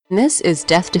This is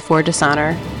Death Before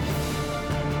Dishonor.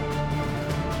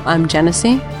 I'm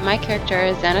Genesee. My character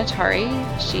is Xanatari.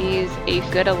 She's a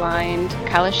good aligned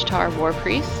Kalishtar war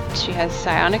priest. She has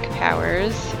psionic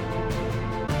powers.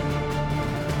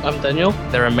 I'm Daniel.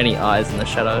 There are many eyes in the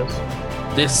shadows.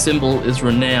 This symbol is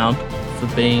renowned for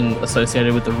being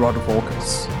associated with the Rod of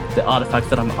Orcus, the artifact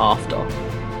that I'm after.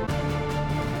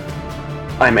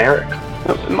 I'm Eric.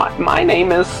 My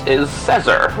name is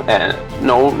Caesar, and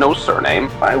no surname.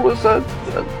 I was a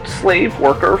slave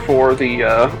worker for the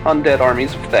undead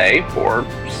armies of Thay for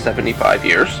 75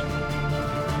 years.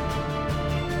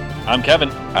 I'm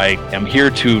Kevin. I am here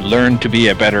to learn to be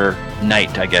a better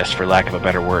knight, I guess, for lack of a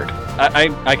better word.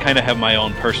 I kind of have my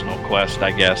own personal quest,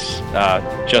 I guess,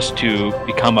 just to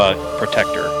become a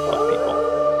protector of people.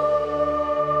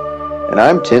 And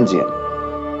I'm Tinsian.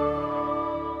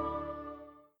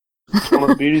 It's one of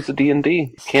the beauties of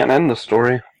D&D. Can't end the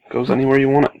story. It goes anywhere you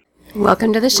want it.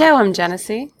 Welcome to the show. I'm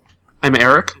Genesee. I'm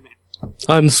Eric.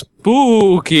 I'm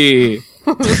spooky.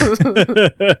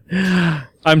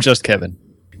 I'm just Kevin.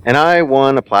 And I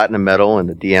won a platinum medal in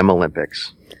the DM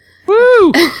Olympics.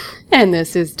 Woo! And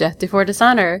this is Death Before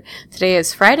Dishonor. Today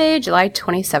is Friday, July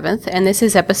 27th, and this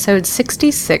is episode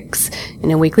 66 in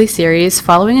a weekly series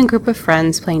following a group of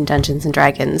friends playing Dungeons &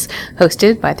 Dragons,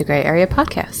 hosted by the Grey Area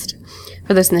Podcast.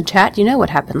 For those in the chat, you know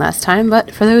what happened last time,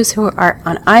 but for those who are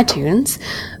on iTunes,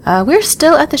 we're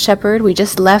still at the Shepherd. We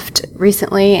just left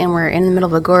recently, and we're in the middle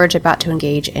of a gorge about to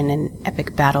engage in an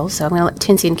epic battle, so I'm going to let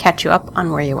Tinsian catch you up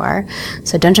on where you are.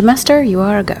 So, Dungeon Master, you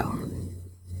are a go.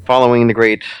 Following the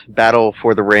great battle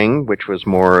for the ring, which was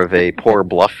more of a poor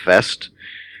bluff fest,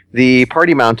 the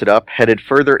party mounted up, headed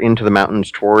further into the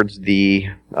mountains towards the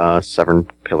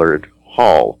seven-pillared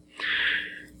hall.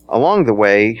 Along the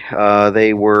way,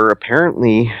 they were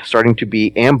apparently starting to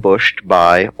be ambushed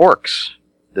by orcs.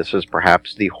 This is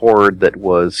perhaps the horde that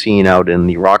was seen out in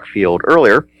the rock field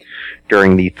earlier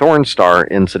during the Thornstar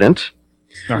incident.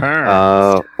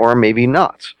 Or maybe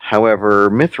not. However,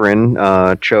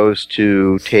 Mithrin chose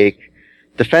to take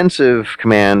defensive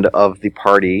command of the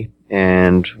party,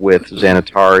 and with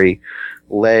Xanatari,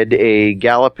 led a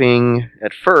galloping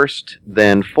at first,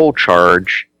 then full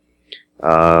charge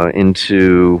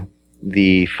into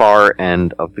the far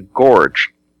end of the gorge.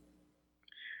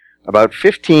 About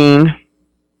 15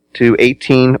 to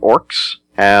 18 orcs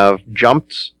have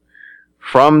jumped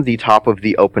from the top of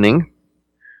the opening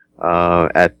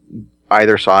at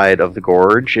either side of the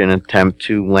gorge in an attempt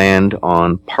to land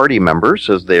on party members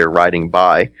as they are riding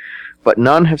by, but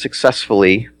none have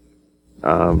successfully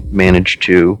managed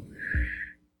to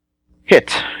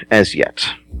hit as yet.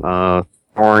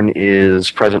 Thorn is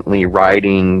presently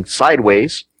riding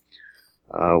sideways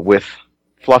with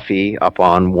Fluffy up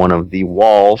on one of the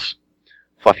walls,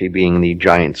 Fluffy being the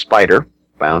giant spider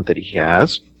bound that he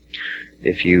has.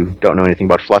 If you don't know anything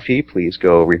about Fluffy, please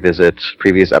go revisit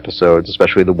previous episodes,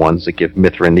 especially the ones that give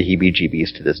Mithrin the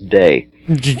heebie-jeebies to this day.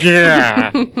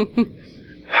 Yeah!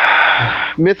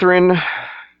 Mithrin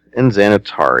and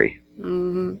Xanatari.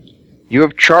 Mm-hmm. You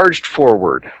have charged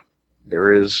forward.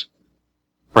 There is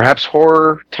perhaps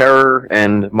horror, terror,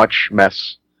 and much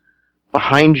mess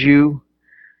behind you,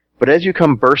 but as you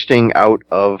come bursting out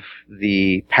of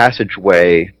the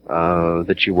passageway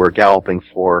that you were galloping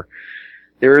for,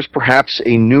 there is perhaps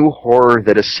a new horror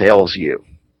that assails you.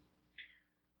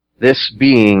 This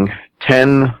being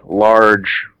 10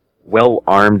 large,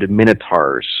 well-armed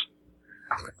minotaurs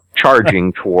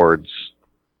charging towards...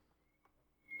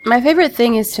 My favorite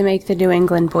thing is to make the New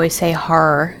England boy say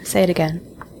horror. Say it again.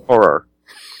 Horror.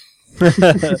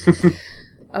 Okay.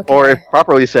 Or if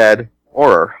properly said,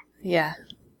 horror. Yeah.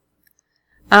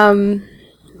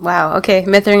 Wow, okay.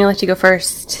 Mithrin, I'll let you go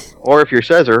first. Or if you're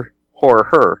Caesar, horror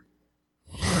her.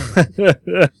 Or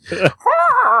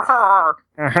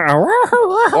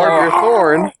if you're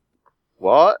Thorn,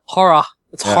 what? Horror.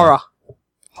 It's Yeah. horror.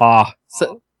 Ha.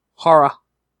 Horror.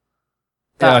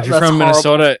 Yeah, if you're That's from horrible.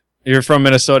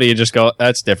 Minnesota, you just go,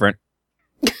 that's different.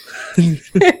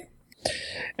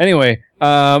 Anyway,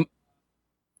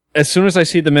 as soon as I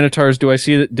see the Minotaurs, do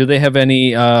they have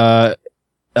any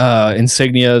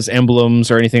insignias, emblems,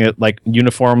 or anything like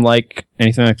uniform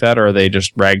anything like that, or are they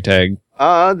just ragtag?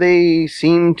 They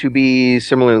seem to be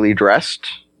similarly dressed.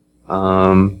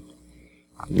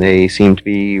 They seem to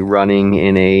be running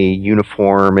in a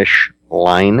uniformish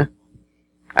line.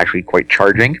 Actually, quite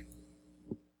charging.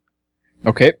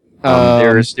 Okay.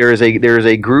 There is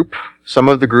a group. Some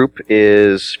of the group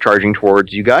is charging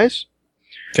towards you guys.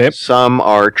 Okay. Some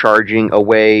are charging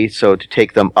away, so to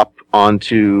take them up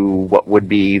onto what would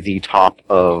be the top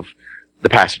of the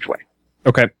passageway.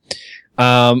 Okay.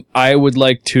 I would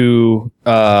like to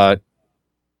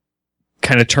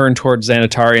kind of turn towards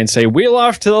Xanatari and say, "Wheel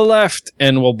off to the left,"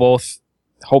 and we'll both,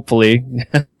 hopefully,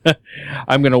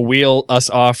 I'm going to wheel us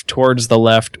off towards the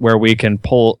left where we can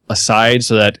pull aside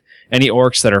so that any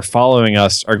orcs that are following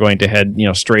us are going to head,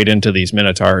 straight into these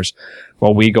minotaurs,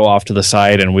 while we go off to the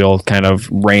side and we'll kind of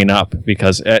rein up,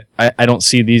 because I don't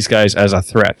see these guys as a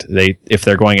threat. If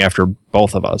they're going after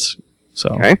both of us. So.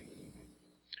 Okay.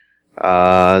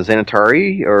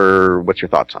 Xanatari, or what's your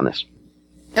thoughts on this?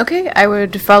 Okay, I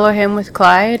would follow him with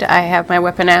Clyde. I have my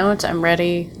weapon out. I'm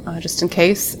ready, just in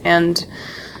case. And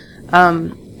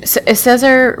is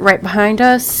Caesar right behind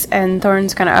us, and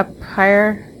Thorn's kind of up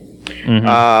higher?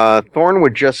 Mm-hmm. Thorn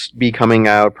would just be coming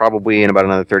out probably in about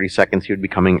another 30 seconds. He would be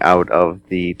coming out of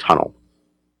the tunnel.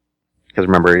 Because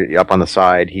remember, up on the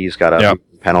side, he's got a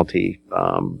penalty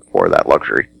for that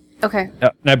luxury. Okay.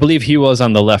 And I believe he was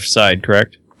on the left side,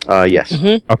 correct? Yes.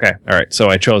 Mm-hmm. Okay, all right. So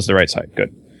I chose the right side.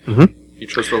 Good. Mm-hmm. You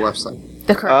chose the left side.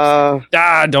 The correct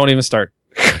side. Don't even start.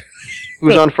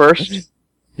 Who's on first?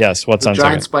 Yes, what's on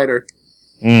giant second? Spider.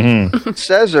 Mm-hmm.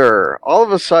 Caesar, all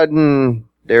of a sudden,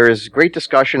 there is great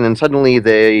discussion, and suddenly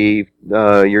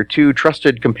your two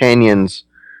trusted companions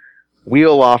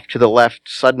wheel off to the left,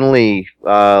 suddenly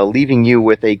leaving you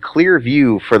with a clear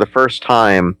view for the first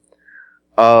time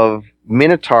of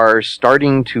minotaurs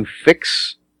starting to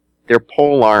fix their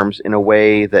pole arms in a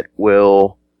way that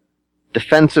will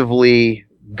defensively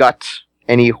gut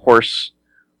any horse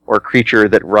or creature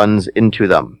that runs into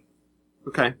them.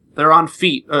 Okay, they're on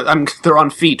feet. They're on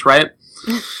feet, right?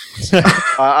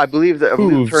 I believe the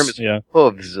term is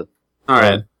hooves. All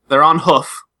right, they're on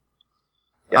hoof.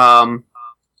 Yes.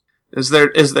 Is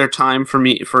there time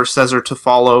for Caesar to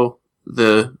follow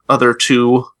the other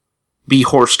two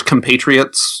be-horsed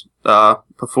compatriots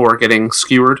before getting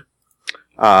skewered?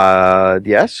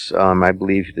 Yes. I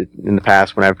believe that in the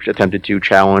past, when I've attempted to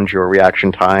challenge your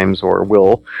reaction times or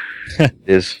will,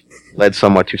 is led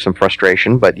somewhat to some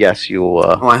frustration. But yes, you'll.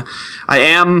 Well, I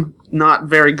am not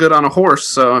very good on a horse,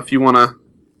 so if you want to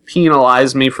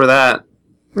penalize me for that,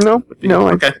 no.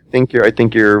 Okay. I think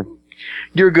you're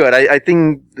good. I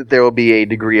think that there will be a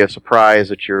degree of surprise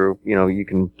that you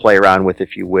can play around with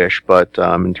if you wish, but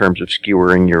in terms of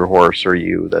skewering your horse or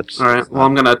you, that's... All right, well,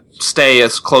 I'm going to stay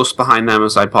as close behind them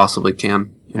as I possibly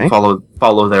can and Okay.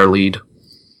 follow their lead.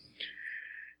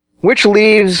 Which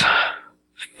leaves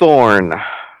Thorn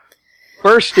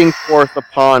bursting forth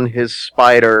upon his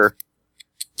spider,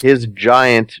 his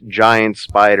giant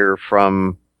spider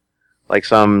from... like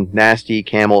some nasty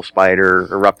camel spider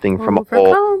erupting from a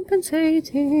hole.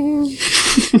 Overcompensating.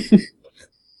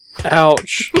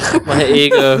 Ouch. My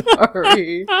ego.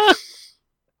 Sorry.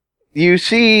 You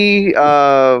see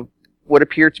what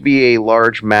appear to be a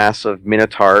large mass of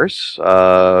minotaurs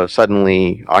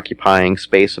suddenly occupying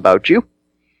space about you.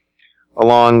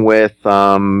 Along with,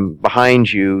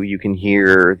 behind you, you can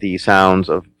hear the sounds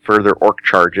of further orc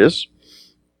charges.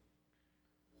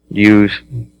 You're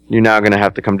now going to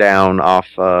have to come down off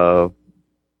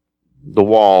the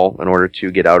wall in order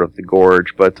to get out of the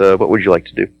gorge, but what would you like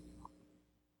to do?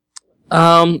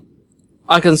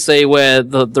 I can see where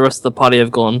the rest of the party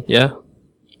have gone, yeah?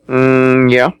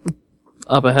 Yeah.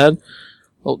 Up ahead?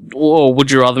 Or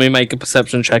would you rather me make a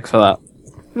perception check for that?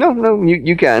 No,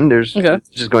 you can. There's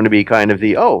just going to be kind of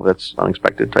the, that's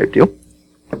unexpected type deal.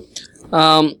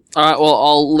 Alright, well,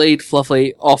 I'll lead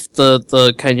Fluffy off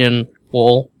the canyon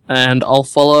wall, and I'll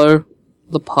follow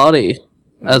the party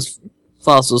as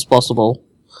fast as possible.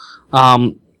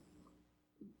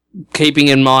 Keeping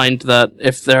in mind that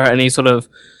if there are any sort of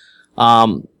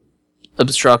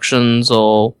obstructions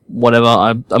or whatever,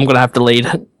 I'm going to have to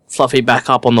lead Fluffy back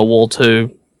up on the wall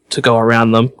to go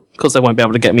around them, because they won't be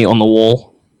able to get me on the wall.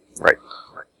 Right.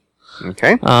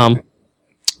 Okay.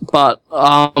 But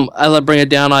as I bring it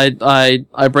down, I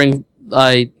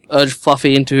urge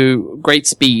Fluffy into great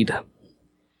speed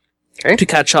to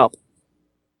catch up.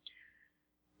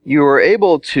 You are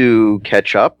able to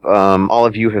catch up. All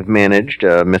of you have managed,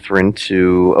 Mithrin,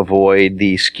 to avoid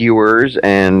the skewers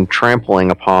and trampling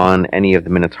upon any of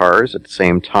the minotaurs at the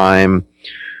same time,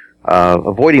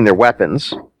 avoiding their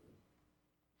weapons.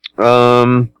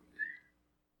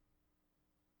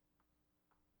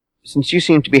 Since you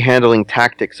seem to be handling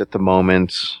tactics at the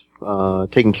moment,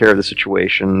 taking care of the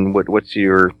situation, what's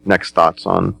your next thoughts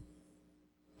on?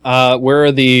 Where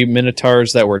are the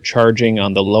minotaurs that were charging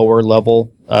on the lower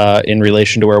level in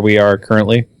relation to where we are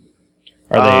currently?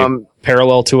 Are they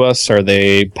parallel to us? Are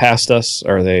they past us?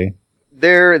 Are they?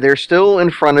 They're still in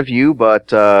front of you,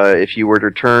 but if you were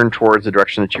to turn towards the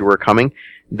direction that you were coming,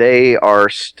 they are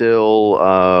still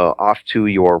off to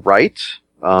your right.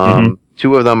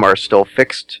 Two of them are still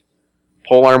fixed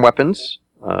polearm weapons.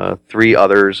 3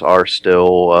 others are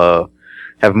still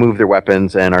have moved their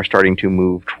weapons and are starting to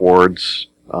move towards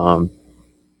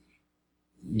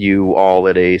you all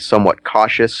at a somewhat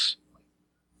cautious,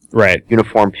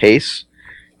 uniform pace.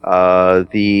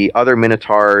 The other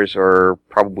Minotaurs are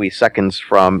probably seconds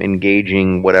from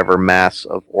engaging whatever mass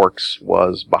of orcs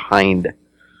was behind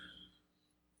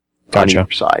on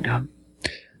either side.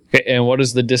 Okay, and what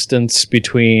is the distance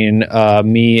between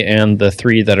me and the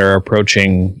 3 that are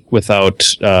approaching without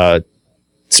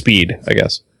speed, I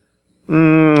guess?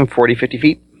 40, 50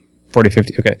 feet. 40,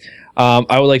 50, okay.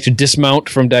 I would like to dismount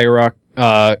from Dagarok,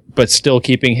 but still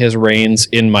keeping his reins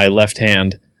in my left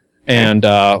hand, and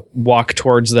walk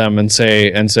towards them and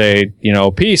say,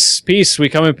 peace, peace, we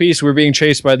come in peace, we're being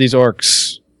chased by these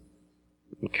orcs.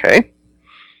 Okay.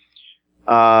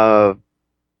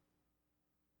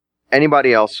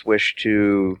 Anybody else wish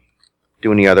to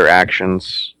do any other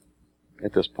actions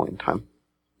at this point in time?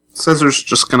 Caesar's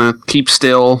just gonna keep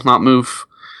still, not move,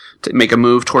 to make a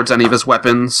move towards any of his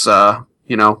weapons.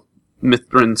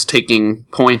 Mithrin's taking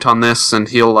point on this, and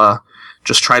he'll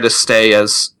just try to stay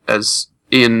as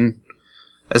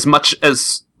much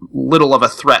as little of a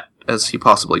threat as he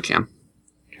possibly can.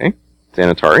 Okay.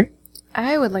 Xanatari?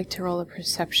 I would like to roll a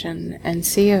perception and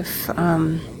see if...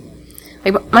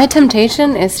 my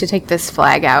temptation is to take this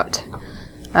flag out,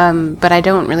 but I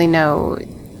don't really know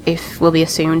if we'll be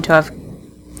assumed to have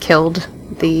killed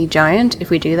the giant if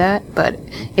we do that. But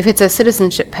if it's a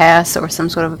citizenship pass or some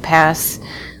sort of a pass,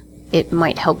 it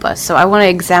might help us. So I want to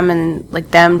examine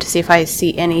them to see if I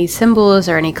see any symbols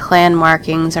or any clan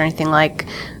markings or anything like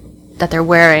that they're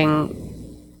wearing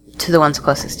to the ones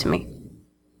closest to me.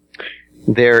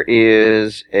 There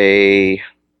is a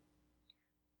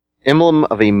emblem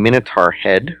of a Minotaur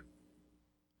head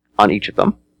on each of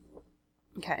them.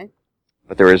 Okay.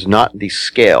 But there is not the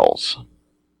scales.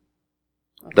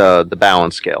 The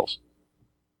balance scales.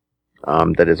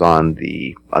 That is on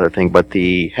the other thing, but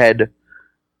the head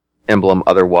emblem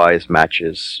otherwise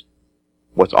matches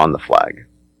what's on the flag.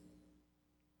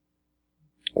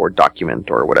 Or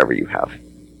document, or whatever you have.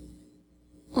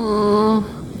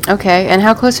 Okay, and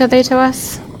how close are they to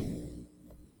us?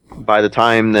 By the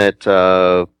time that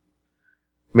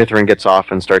Mithrin gets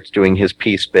off and starts doing his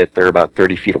peace bit, they're about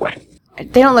 30 feet away.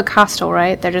 They don't look hostile,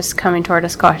 right? They're just coming toward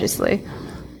us cautiously.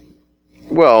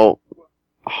 Well,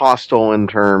 hostile in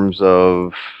terms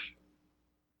of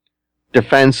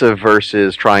defensive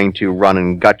versus trying to run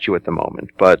and gut you at the moment,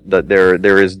 but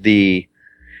there is the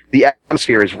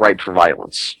atmosphere is ripe for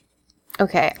violence.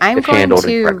 Okay, I'm going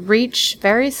to reach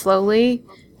very slowly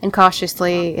and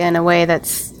cautiously in a way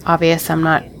that's obvious. I'm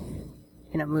not,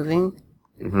 moving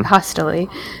hostilely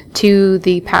to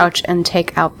the pouch and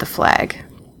take out the flag.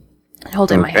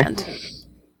 Hold it in my hand.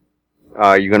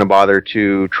 Are you going to bother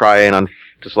to try and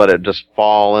just let it just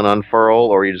fall and unfurl,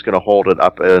 or are you just going to hold it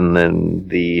up in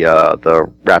the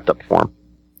wrapped up form?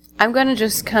 I'm going to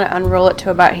just kind of unroll it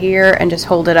to about here and just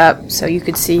hold it up so you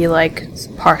could see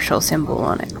partial symbol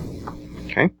on it.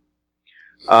 Okay.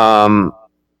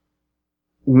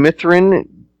 Mithrin,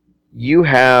 you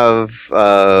have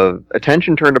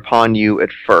attention turned upon you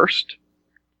at first,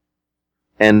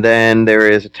 and then there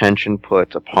is attention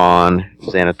put upon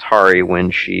Xanatari when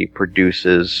she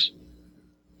produces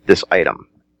this item.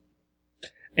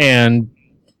 And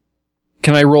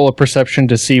can I roll a perception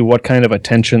to see what kind of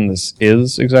attention this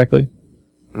is exactly?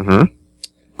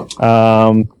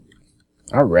 All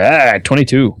right,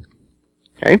 22.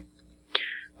 Okay.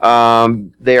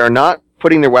 They are not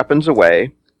putting their weapons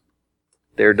away.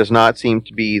 There does not seem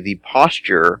to be the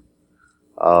posture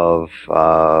of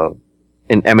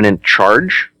an imminent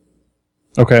charge.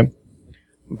 Okay.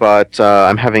 But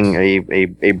I'm having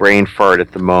a brain fart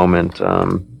at the moment,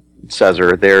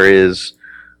 Caesar. There is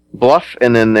bluff,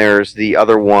 and then there's the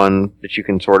other one that you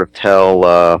can sort of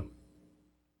tell.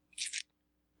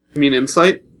 You mean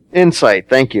insight? Insight,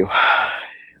 thank you.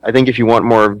 I think if you want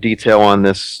more detail on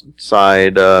this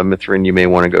side, Mithrin, you may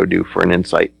want to go do for an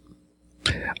insight.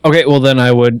 Okay, well then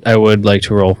I would like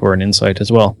to roll for an insight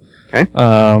as well. Okay.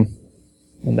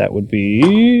 And that would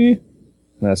be...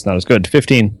 That's not as good.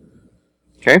 15.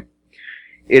 Okay.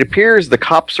 It appears the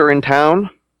cops are in town,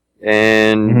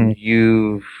 and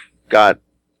you've got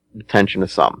attention to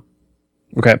some.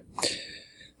 Okay.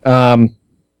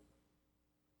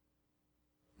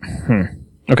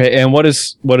 Okay, and what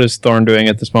is Thorn doing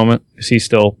at this moment? Is he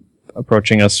still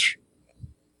approaching us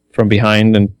from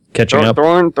behind and catching up?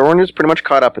 Thorn is pretty much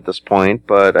caught up at this point,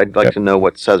 but I'd like to know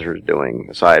what Caesar is doing,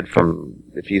 aside from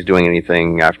if he's doing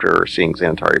anything after seeing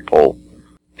Xanatari pull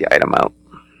the item out.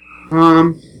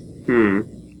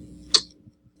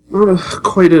 Not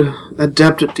quite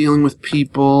adept at dealing with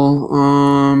people.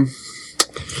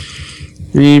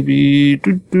 Maybe.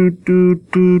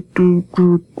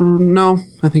 No,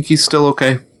 I think he's still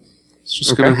okay. He's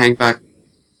just gonna hang back.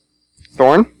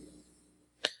 Thorn?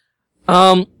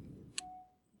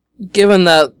 Given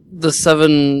that the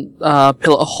Seven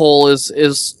Pillar Hall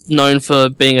is known for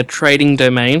being a trading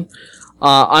domain,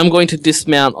 I'm going to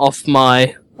dismount off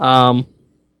my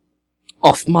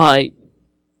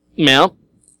mount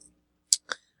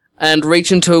and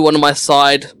reach into one of my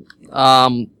side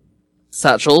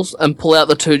satchels and pull out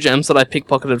the 2 gems that I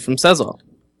pickpocketed from Caesar.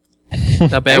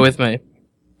 Now bear with me.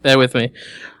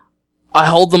 I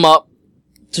hold them up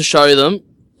to show them,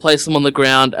 place them on the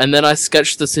ground, and then I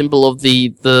sketch the symbol of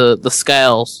the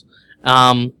scales,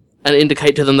 and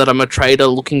indicate to them that I'm a trader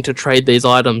looking to trade these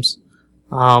items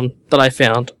that I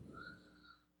found.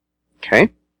 Okay.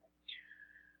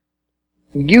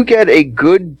 You get a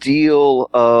good deal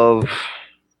of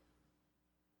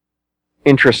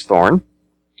interest, Thorn,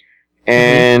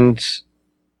 and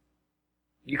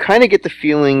you kind of get the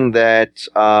feeling that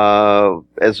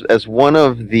as one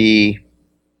of the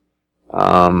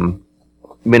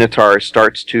Minotaurs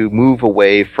starts to move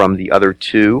away from the other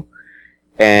 2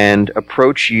 and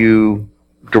approach you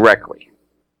directly.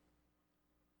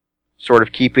 Sort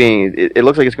of keeping... It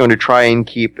looks like it's going to try and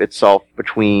keep itself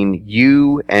between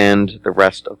you and the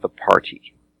rest of the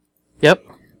party. Yep.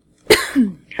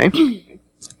 Okay.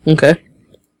 Okay.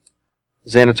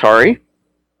 Xanatari.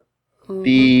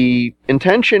 The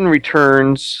intention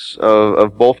returns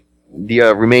of both the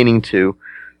remaining 2,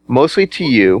 mostly to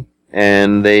you,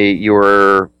 and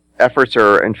your efforts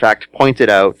are in fact pointed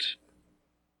out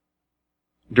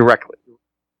directly.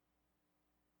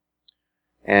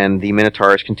 And the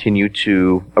Minotaurs continue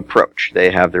to approach. They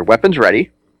have their weapons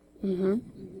ready. Mm-hmm.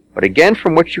 But again,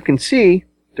 from what you can see,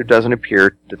 there doesn't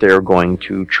appear that they are going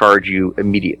to charge you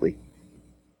immediately.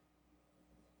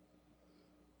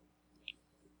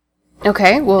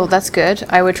 Okay, well, that's good.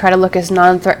 I would try to look as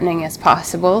non-threatening as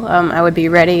possible. I would be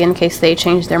ready in case they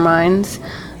change their minds.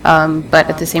 But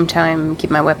at the same time, keep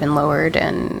my weapon lowered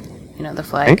and, the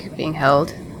flag being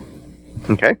held.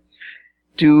 Okay.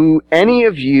 Do any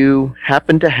of you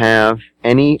happen to have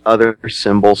any other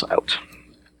symbols out?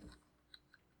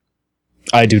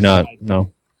 I do not,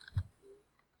 no.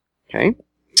 Okay.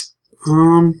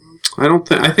 I don't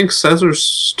think... I think Caesar's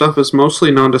stuff is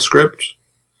mostly nondescript.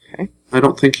 Okay. I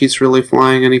don't think he's really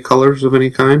flying any colors of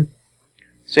any kind.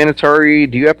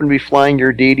 Xanatari, do you happen to be flying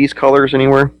your deity's colors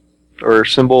anywhere? Or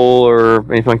symbol or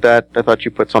anything like that? I thought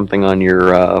you put something on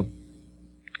your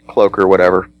cloak or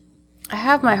whatever. I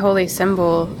have my holy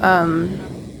symbol,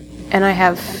 and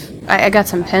I got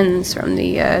some pins from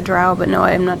the drow, but no,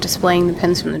 I'm not displaying the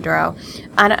pins from the drow.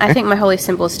 I think my holy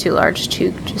symbol is too large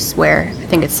to just wear. I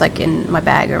think it's like in my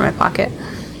bag or my pocket.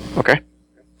 Okay.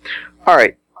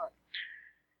 Alright.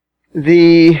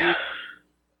 The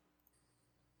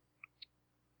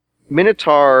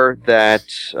Minotaur that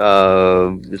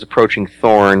is approaching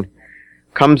Thorn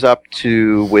comes up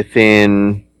to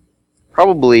within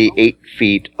probably 8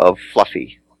 feet of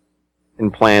Fluffy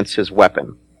and plants his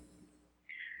weapon.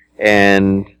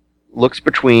 And looks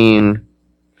between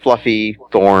Fluffy,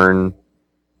 Thorn,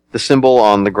 the symbol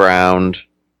on the ground,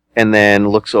 and then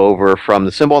looks over from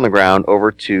the symbol on the ground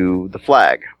over to the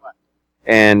flag.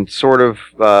 And sort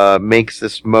of makes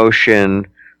this motion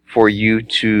for you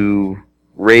to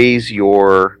raise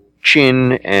your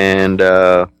chin and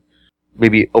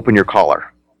maybe open your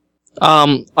collar.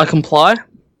 I comply.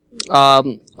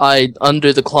 I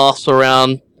undo the clasp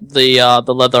around the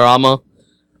leather armor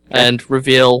and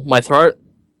reveal my throat.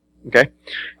 Okay.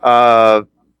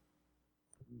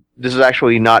 This is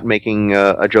actually not making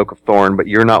a joke of Thorn, but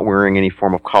you're not wearing any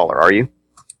form of collar, are you?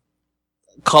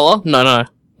 Collar? No.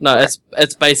 Okay.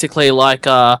 It's basically like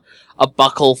a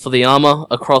buckle for the armor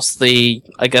across the,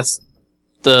 I guess,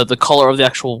 the collar of the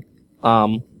actual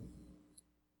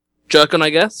jerkin, I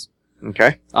guess.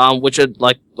 Okay. Which it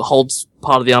holds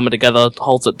part of the armor together,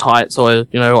 holds it tight, so I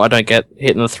don't get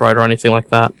hit in the throat or anything like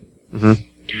that.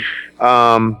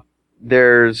 Mm-hmm.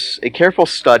 There's a careful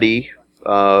study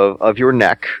of your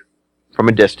neck from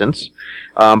a distance.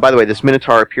 By the way, this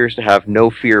Minotaur appears to have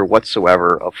no fear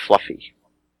whatsoever of Fluffy.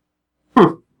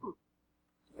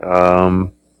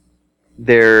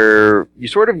 You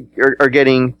sort of are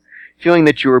getting feeling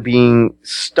that you are being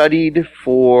studied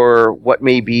for what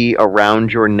may be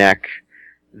around your neck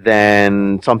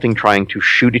than something trying to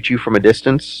shoot at you from a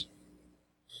distance.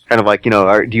 Kind of like,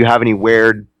 do you have any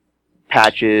weird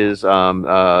patches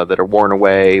that are worn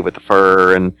away with the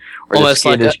fur, or the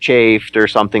skin is chafed or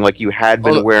something like you had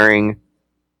been wearing?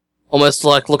 almost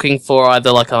like looking for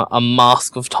either like a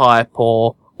mask of type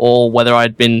or whether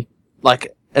I'd been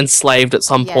like enslaved at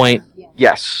some point.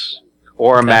 Yes.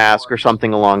 Or a mask or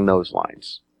something along those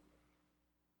lines.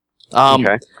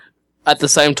 Okay. At the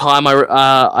same time,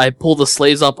 I pull the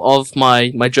sleeves up of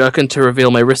my jerkin to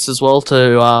reveal my wrist as well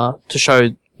to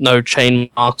show no chain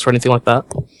marks or anything like that.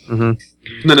 Mm-hmm. And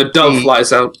then a dove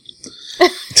flies out.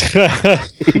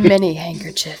 Many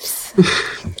handkerchiefs.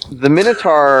 The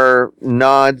Minotaur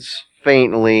nods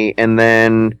faintly and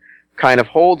then kind of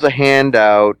holds a hand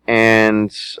out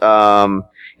and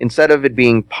instead of it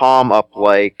being palm up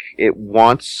like it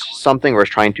wants something or is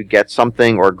trying to get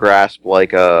something or grasp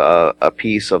like a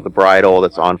piece of the bridle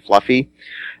that's on Fluffy,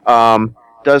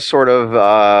 does sort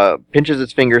of pinches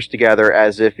its fingers together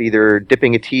as if either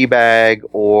dipping a tea bag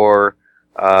or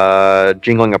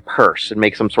jingling a purse and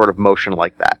makes some sort of motion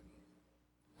like that.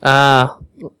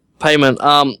 Payment.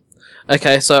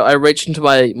 Okay, so I reach into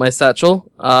my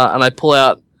satchel and I pull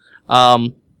out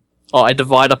I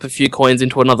divide up a few coins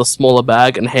into another smaller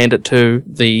bag and hand it to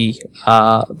the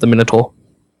Minotaur.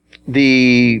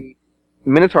 The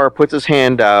Minotaur puts his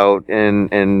hand out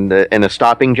in a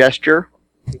stopping gesture,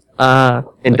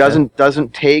 and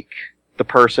doesn't take the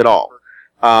purse at all.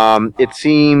 It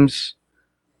seems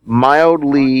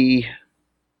mildly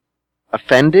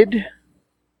offended,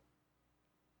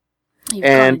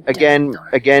 and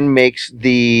again makes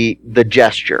the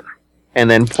gesture, and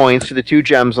then points to the 2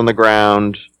 gems on the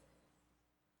ground.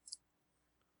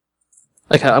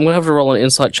 Okay, I'm gonna have to roll an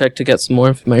insight check to get some more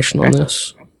information on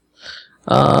this.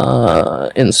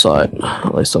 Insight.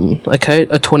 At least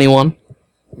a 21.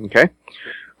 Okay.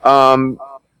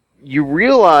 You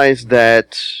realize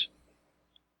that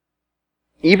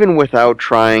even without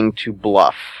trying to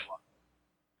bluff,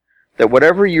 that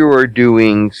whatever you are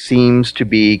doing seems to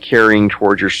be carrying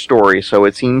towards your story, so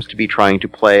it seems to be trying to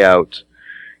play out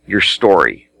your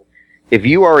story. If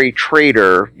you are a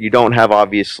trader, you don't have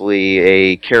obviously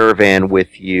a caravan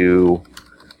with you,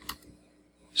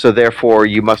 so therefore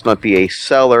you must not be a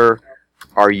seller.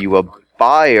 Are you a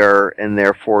buyer, and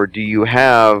therefore do you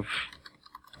have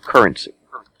currency?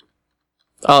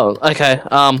 Oh, okay.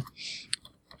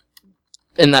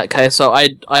 In that case, so I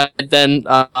then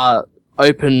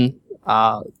open.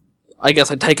 I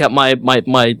guess I take out my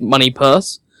money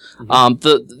purse.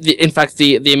 Mm-hmm. In fact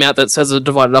the amount that says is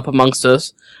divided up amongst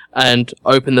us, and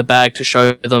open the bag to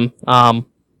show them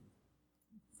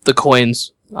the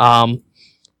coins,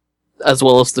 as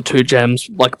well as the 2 gems,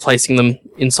 like placing them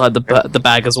inside the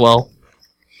bag as well.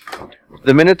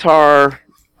 The Minotaur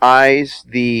eyes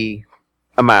the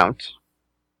amount,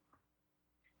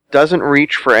 doesn't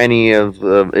reach for any of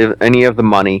the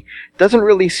money, doesn't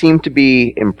really seem to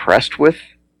be impressed with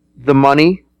the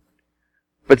money,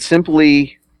 but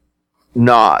simply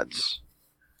nods.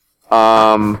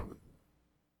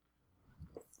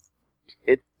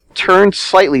 It turns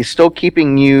slightly, still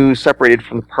keeping you separated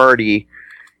from the party,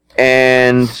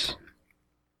 and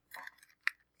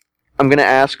I'm going to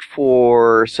ask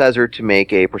for Cesar to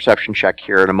make a perception check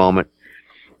here in a moment.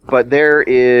 But there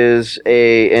is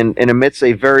and emits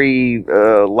a very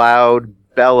loud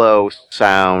bellow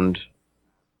sound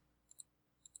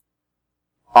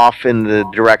off in the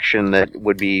direction that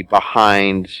would be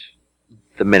behind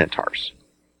the Minotaurs.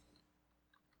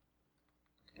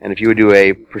 And if you would do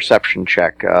a perception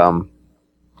check,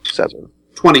 Cesar.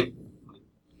 20.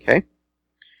 Okay.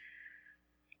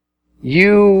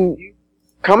 You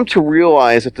come to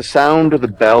realize that the sound of the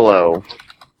bellow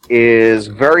is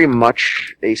very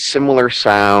much a similar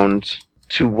sound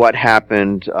to what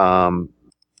happened.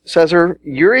 Cesar,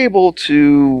 you're able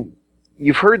to...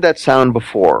 You've heard that sound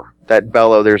before, that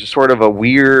bellow. There's a sort of a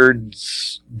weird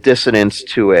dissonance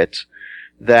to it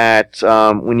that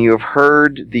when you have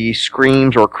heard the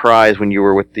screams or cries when you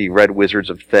were with the Red Wizards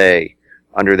of Thay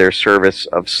under their service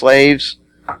of slaves,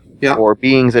 or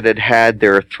beings that had had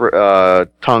their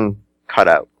tongue cut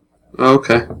out.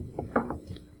 Okay.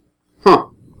 Huh.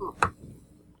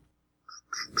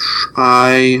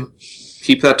 I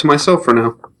keep that to myself for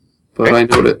now, but okay. I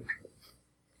note it.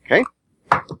 Okay.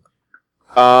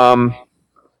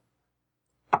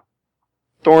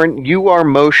 Thorn, you are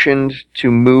motioned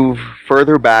to move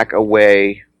further back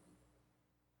away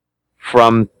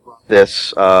from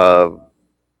this, the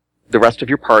rest of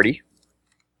your party.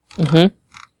 Mm-hmm.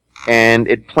 And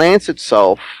it plants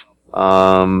itself,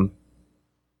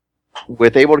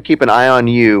 with able to keep an eye on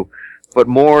you, but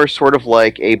more sort of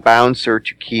like a bouncer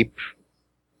to keep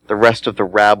the rest of the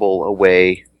rabble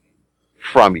away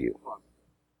from you.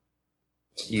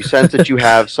 You sense that you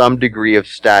have some degree of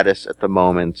status at the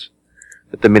moment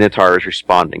that the Minotaur is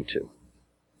responding to.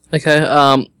 Okay,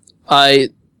 I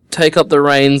take up the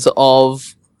reins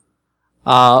of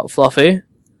Fluffy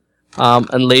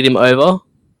and lead him over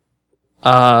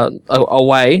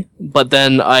away. But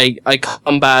then I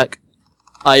come back,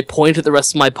 I point at the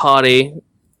rest of my party,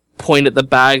 point at the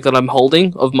bag that I'm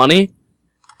holding of money,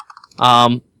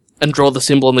 and draw the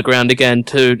symbol on the ground again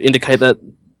to indicate that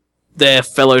they're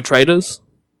fellow traders.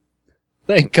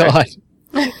 Thank God.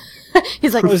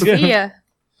 He's like, see ya.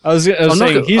 I was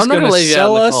saying he's going to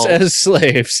sell us as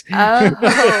slaves.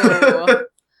 Oh.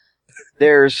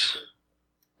 There's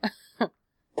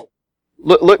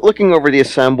looking over the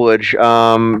assemblage.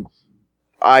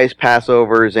 Eyes pass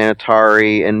over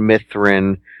Xanatari and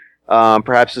Mithrin.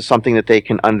 Perhaps it's something that they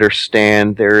can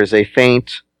understand. There is a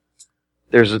faint.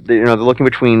 They're looking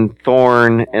between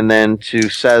Thorn and then to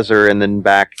Caesar and then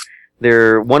back.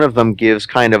 One of them gives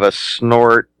kind of a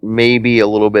snort, maybe a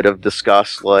little bit of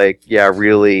disgust, like, yeah,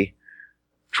 really,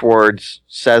 towards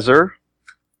Caesar.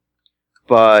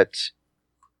 But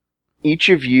each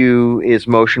of you is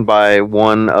motioned by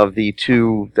one of the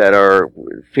two that are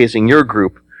facing your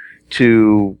group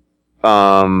to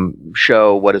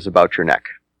show what is about your neck.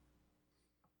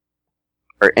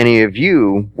 Are any of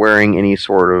you wearing any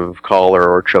sort of collar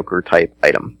or choker type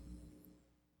item?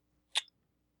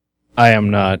 I am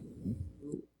not.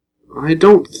 I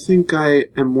don't think I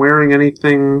am wearing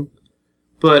anything,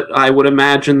 but I would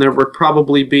imagine there would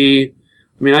probably be.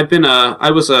 I mean,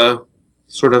 I was a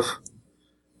sort of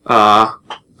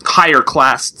higher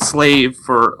class slave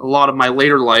for a lot of my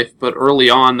later life, but early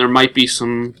on there might be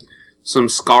some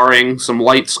scarring, some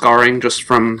light scarring just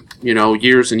from,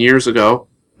 years and years ago,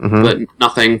 but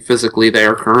nothing physically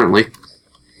there currently.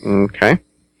 Okay.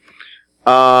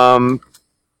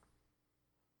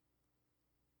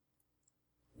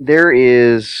 There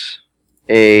is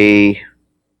a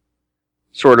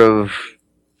sort of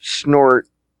snort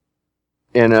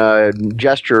and a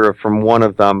gesture from one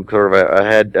of them, sort of a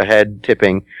head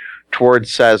tipping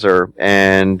towards Caesar,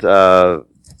 and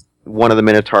one of the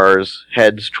Minotaurs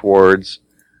heads towards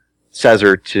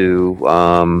Caesar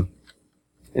to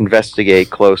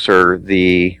investigate closer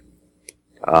the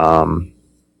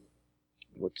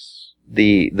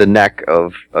neck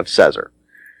of Caesar.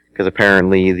 Because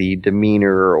apparently the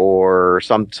demeanor or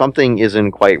something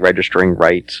isn't quite registering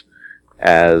right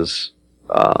as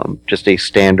just a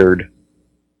standard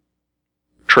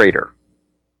trader.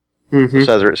 Mm-hmm.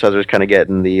 Caesar's kind of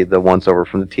getting the once over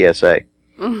from the TSA.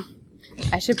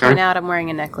 I should point out I'm wearing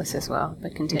a necklace as well,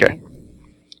 but continue. Okay.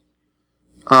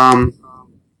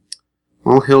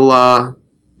 Well, he'll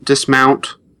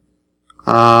dismount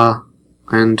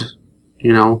and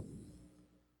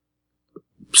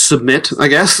submit, I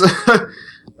guess.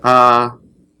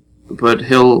 But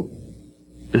he'll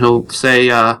say,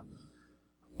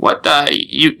 "What?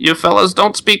 You fellas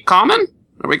don't speak common?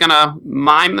 Are we gonna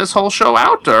mime this whole show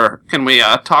out, or can we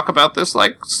talk about this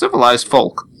like civilized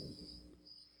folk?"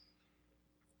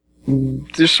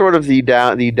 There's sort of the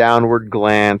downward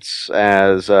glance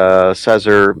as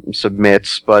Caesar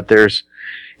submits, but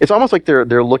it's almost like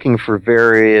they're looking for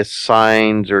various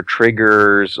signs or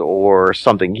triggers or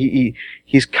something.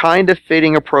 He's kind of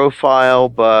fitting a profile,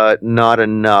 but not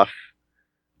enough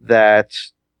that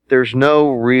there's no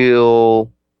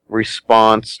real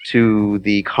response to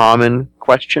the common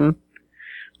question.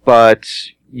 But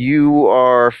you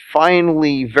are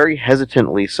finally, very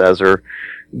hesitantly, Caesar,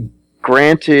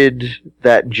 granted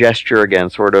that gesture again,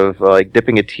 sort of like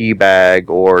dipping a tea bag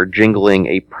or jingling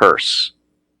a purse,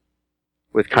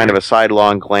 with kind of a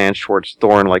sidelong glance towards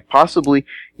Thorn, like possibly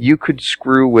you could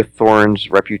screw with Thorn's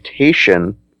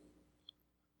reputation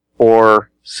or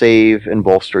save and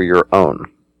bolster your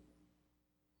own.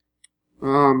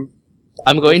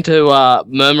 I'm going to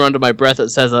murmur under my breath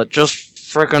that says, just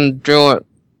frickin' do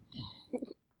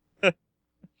it.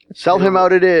 Sell him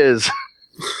out it is.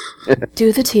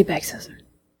 Do the teabag, Caesar.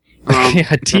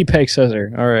 Yeah, teabag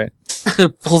Caesar. All right.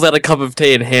 Pulls out a cup of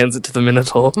tea and hands it to the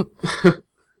Minotaur.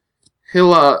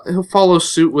 He'll follow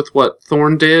suit with what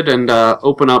Thorn did and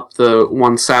open up the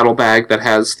one saddlebag that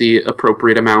has the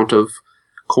appropriate amount of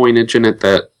coinage in it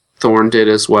that Thorn did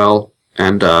as well,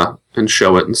 and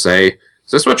show it and say,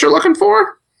 "Is this what you're looking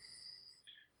for?"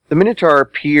 The Minotaur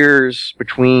peers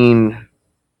between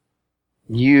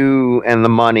you and the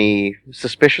money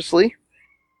suspiciously,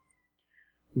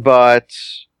 but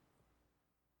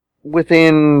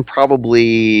within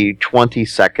probably 20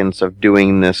 seconds of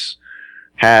doing this,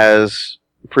 has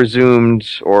presumed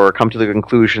or come to the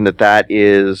conclusion that that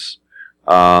is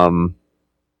a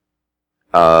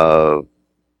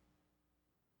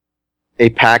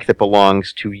pack that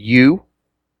belongs to you,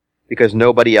 because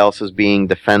nobody else is being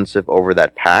defensive over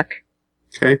that pack.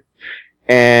 Okay.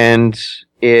 And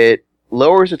it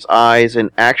lowers its eyes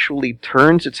and actually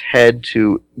turns its head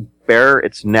to bare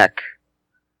its neck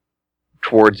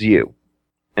towards you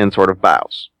and sort of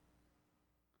bows.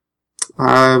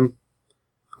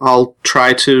 I'll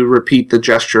try to repeat the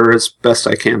gesture as best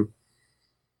I can.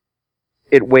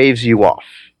 It waves you off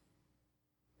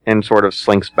and sort of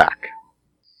slinks back.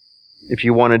 If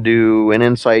you want to do an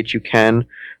insight, you can.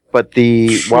 But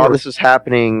while this is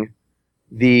happening,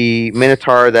 the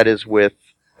Minotaur that is with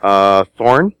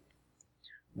Thorn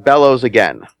bellows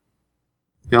again.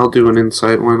 Yeah, I'll do an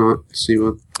insight. Why not? See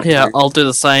what. Yeah, I'll do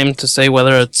the same to see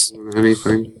whether it's...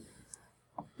 anything.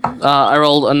 I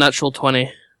rolled a natural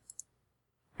 20.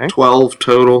 Okay. 12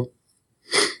 total.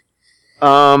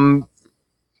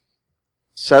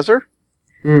 Caesar,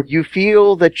 you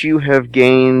feel that you have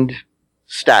gained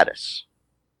status.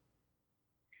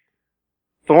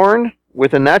 Thorn,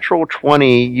 with a natural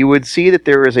 20, you would see that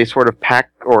there is a sort of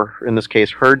pack, or in this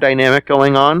case, herd dynamic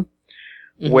going on,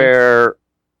 where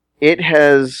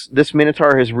this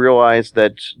Minotaur has realized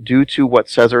that due to what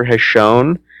Caesar has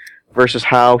shown versus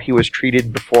how he was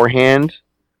treated beforehand,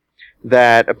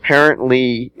 that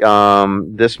apparently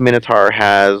this Minotaur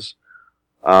has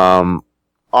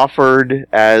offered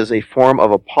as a form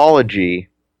of apology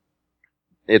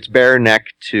its bare neck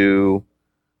to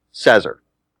Caesar,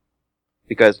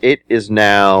 because it is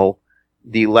now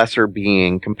the lesser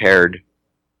being compared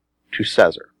to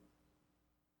Caesar.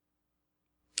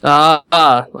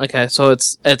 Okay, so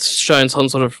it's shown some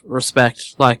sort of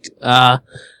respect, like,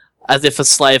 as if a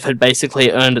slave had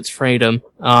basically earned its freedom,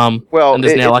 and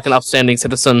is now like an upstanding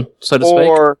citizen, so to speak.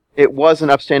 Or it was an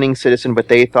upstanding citizen, but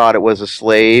they thought it was a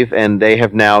slave, and they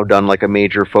have now done like a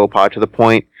major faux pas to the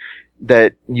point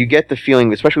that you get the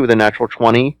feeling, especially with a natural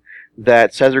 20,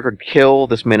 that Caesar could kill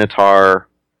this Minotaur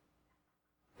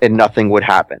and nothing would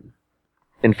happen.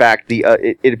 In fact,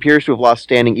 it appears to have lost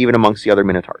standing even amongst the other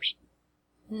Minotaurs.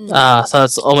 So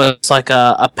it's almost like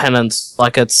a penance,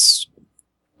 like it's...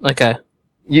 Okay.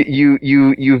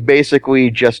 You've basically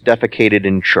just defecated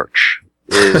in church,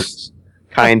 is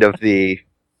kind of in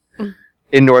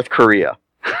North Korea.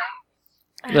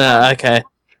 Yeah, okay.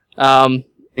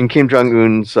 In Kim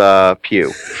Jong-un's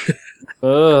pew.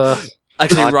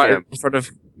 Actually, right in front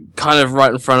of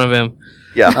him.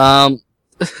 Yeah.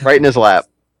 Right in his lap.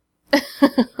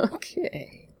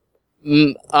 Okay.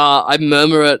 I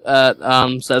murmur it at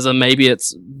Caesar. Maybe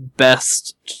it's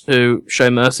best to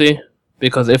show mercy,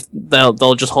 because if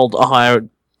they'll just hold a higher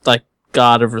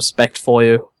guard of respect for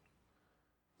you.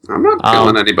 I'm not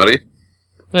killing anybody.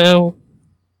 Well,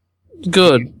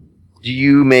 good. Do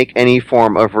you make any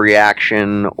form of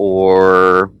reaction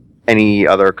or any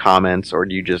other comments, or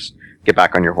do you just get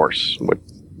back on your horse? What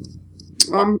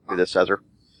do this, Caesar?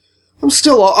 I'll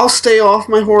stay off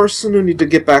my horse, and I need to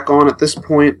get back on at this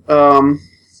point.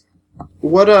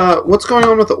 What's going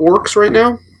on with the orcs right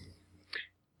now?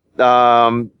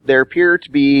 There appear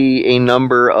to be a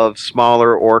number of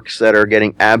smaller orcs that are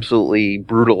getting absolutely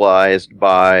brutalized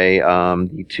by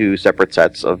the two separate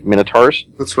sets of minotaurs.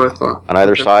 That's what I thought. On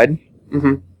either side.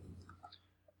 Mm-hmm.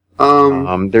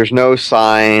 There's no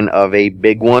sign of a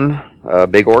big one, a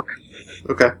big orc.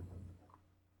 Okay.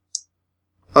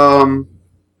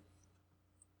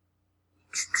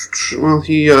 Well,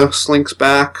 he slinks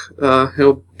back.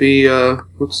 He'll be.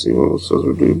 Let's see what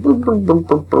Caesar do.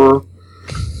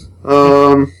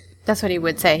 That's what he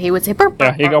would say. He would say, burp,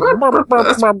 burp, Yeah, he go. burp, burp,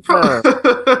 burp, burp,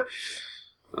 burp.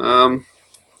 We'll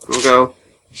go.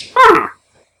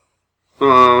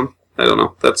 I don't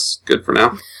know. That's good for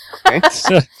now. Okay.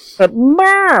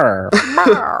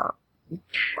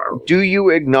 Do you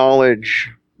acknowledge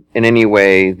in any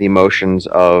way the emotions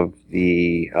of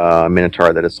the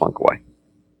Minotaur that has slunk away?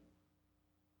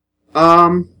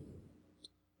 No,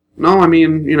 I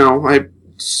mean, I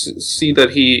see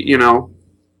that he,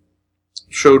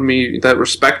 showed me that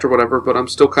respect or whatever, but I'm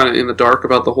still kind of in the dark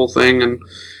about the whole thing, and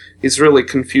he's really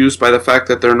confused by the fact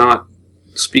that they're not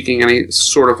speaking any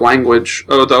sort of language.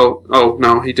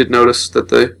 No, he did notice that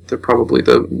they're probably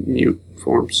the mute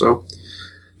form, so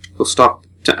he'll stop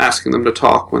asking them to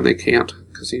talk when they can't,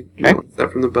 because he knows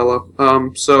that from the bellow.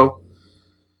 So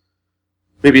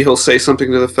maybe he'll say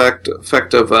something to the effect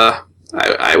of,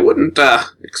 I wouldn't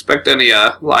expect any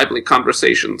lively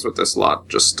conversations with this lot,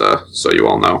 just so you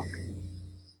all know.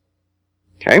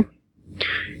 Okay.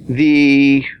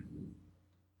 The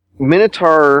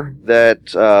Minotaur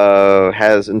that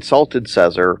has insulted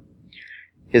Caesar,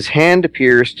 his hand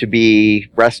appears to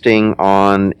be resting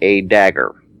on a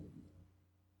dagger.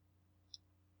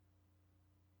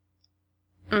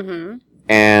 Mm-hmm.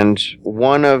 And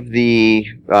one of the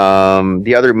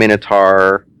other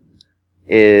Minotaur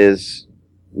is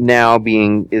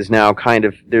is now kind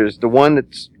of, there's the one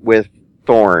that's with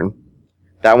Thorn.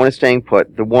 That one is staying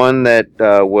put. The one that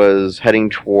was heading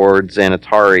towards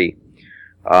Xanatari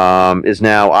is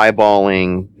now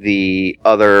eyeballing the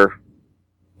other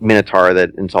Minotaur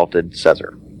that insulted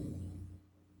Caesar.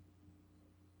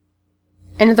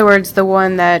 In other words, the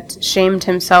one that shamed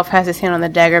himself has his hand on the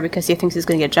dagger because he thinks he's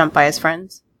going to get jumped by his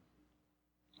friends?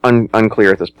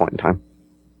 Unclear at this point in time.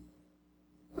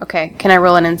 Okay, can I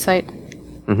roll an insight?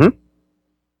 Mm-hmm.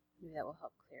 Maybe that will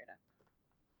help clear it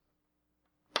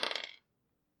up.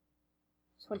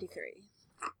 23.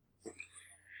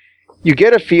 You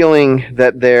get a feeling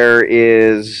that there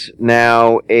is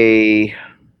now a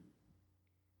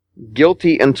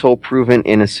guilty until proven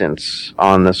innocence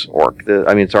on this orc.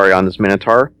 On this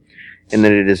Minotaur, and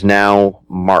that it is now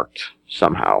marked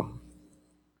somehow.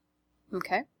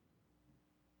 Okay.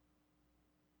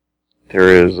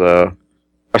 There is a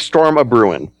storm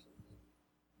a-brewing.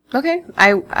 Okay,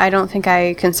 I don't think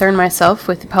I concern myself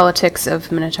with the politics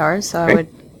of Minotaurs, so I would,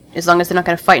 as long as they're not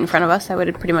going to fight in front of us, I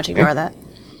would pretty much ignore that.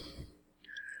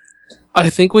 I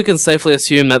think we can safely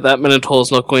assume that Minotaur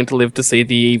is not going to live to see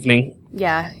the evening.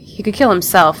 Yeah, he could kill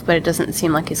himself, but it doesn't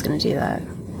seem like he's going to do that.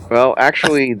 Well,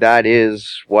 actually, that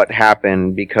is what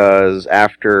happened, because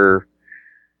after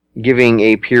giving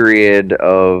a period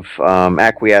of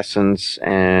acquiescence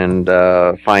and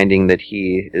finding that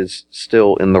he is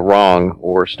still in the wrong,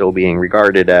 or still being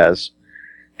regarded as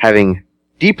having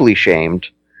deeply shamed,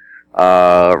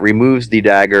 removes the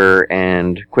dagger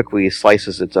and quickly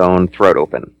slices its own throat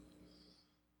open.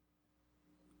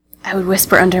 I would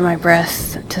whisper under my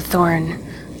breath to Thorn,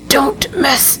 "Don't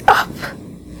mess up!"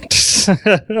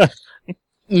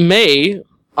 Me?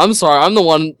 I'm sorry, I'm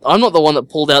not the one that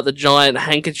pulled out the giant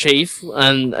handkerchief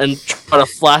and tried to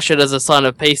flash it as a sign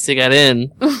of peace to get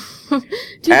in. Do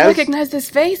you recognize this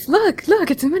face? Look,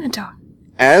 it's a Minotaur.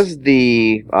 As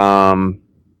the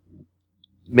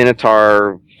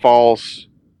Minotaur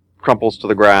crumples to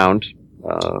the ground,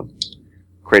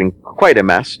 creating quite a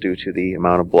mess due to the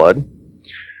amount of blood,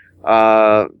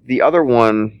 the other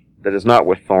one that is not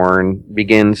with Thorn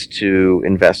begins to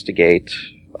investigate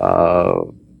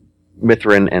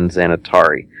Mithrin and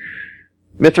Xanatari.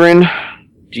 Mithrin,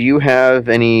 do you have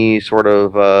any sort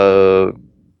of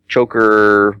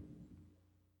choker,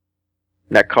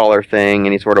 neck collar thing,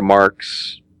 any sort of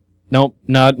marks? Nope,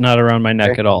 not around my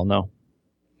neck at all, no.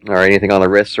 Or anything on the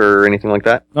wrists or anything like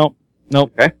that? Nope.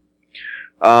 Okay.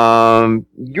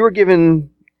 You were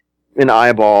given an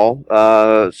eyeball,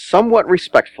 somewhat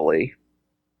respectfully,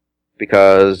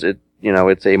 because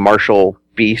it's a martial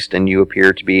beast and you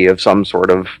appear to be of some sort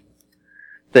of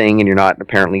thing, and you're not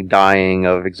apparently dying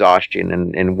of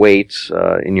exhaustion and weight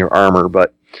in your armor,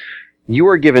 but you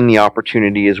were given the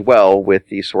opportunity as well with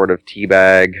the sort of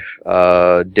teabag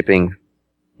dipping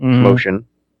motion.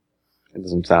 It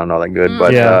doesn't sound all that good,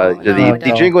 but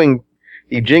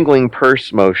the jingling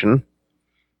purse motion.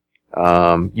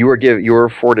 You were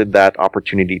afforded that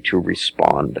opportunity to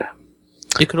respond.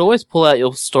 You could always pull out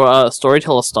your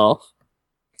storyteller staff.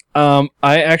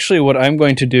 What I'm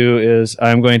going to do is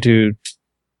I'm going to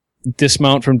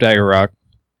dismount from Dagger Rock.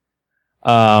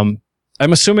 I'm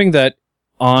assuming that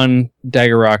on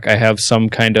Dagger Rock I have some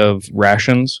kind of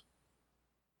rations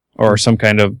or some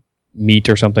kind of meat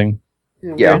or something.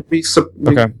 Yeah. We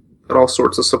got all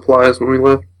sorts of supplies when we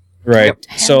left. Right.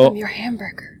 Hand them your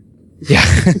hamburger. Yeah.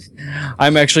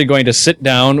 I'm actually going to sit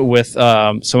down with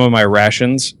some of my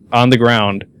rations on the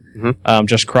ground,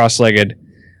 just cross-legged,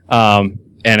 and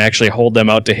actually hold them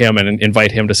out to him and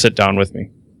invite him to sit down with me.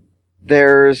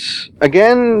 There's,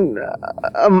 again,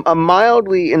 a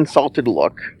mildly insulted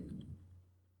look.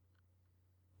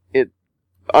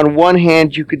 On one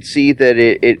hand, you could see that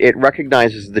it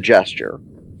recognizes the gesture.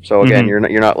 So again, you're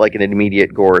not like an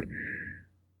immediate gourd,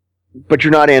 but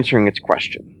you're not answering its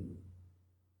question.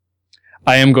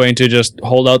 I am going to just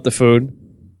hold out the food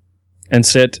and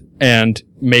sit and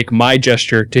make my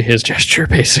gesture to his gesture,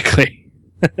 basically.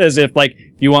 As if, like,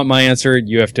 if you want my answer,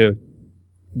 you have to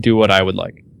do what I would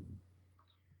like.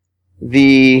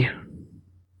 The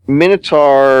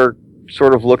Minotaur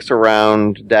sort of looks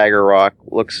around Dagger Rock,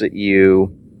 looks at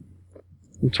you,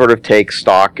 and sort of takes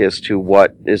stock as to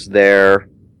what is there,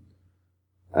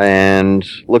 and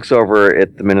looks over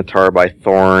at the Minotaur by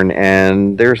Thorn,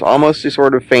 and there's almost a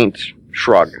sort of faint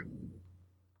shrug,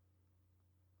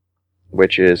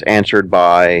 which is answered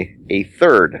by a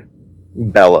third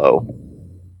bellow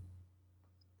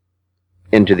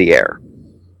into the air.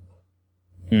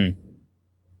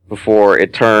 Before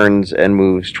it turns and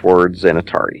moves towards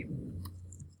Xanatari.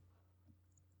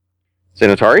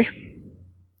 Xanatari?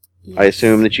 Yes. I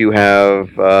assume that you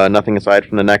have nothing aside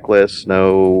from the necklace,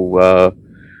 no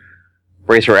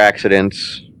bracer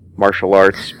accidents, martial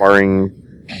arts, sparring,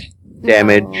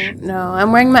 damage. No,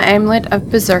 I'm wearing my amulet of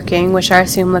berserking, which I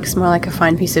assume looks more like a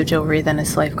fine piece of jewelry than a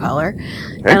slave collar.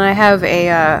 Okay. And I have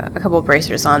a couple of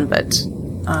bracers on, but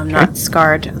not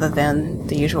scarred other than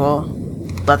the usual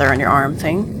leather on your arm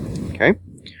thing. Okay.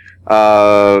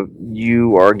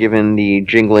 You are given the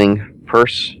jingling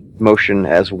purse motion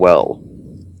as well.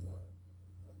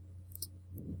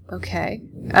 Okay.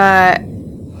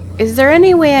 Is there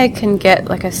any way I can get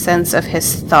like a sense of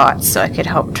his thoughts so I could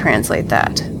help translate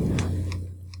that?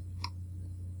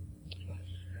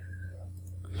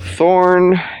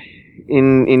 Thorn,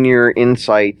 in your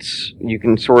insights, you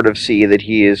can sort of see that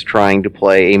he is trying to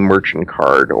play a merchant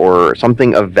card or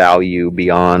something of value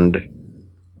beyond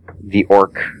the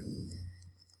orc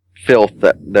filth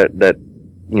that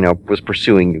was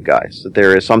pursuing you guys. That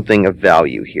there is something of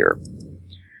value here.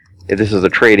 This is a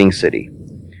trading city.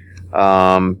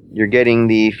 You're getting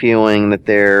the feeling that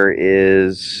there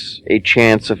is a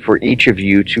chance for each of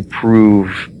you to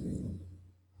prove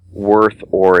worth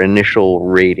or initial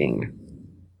rating.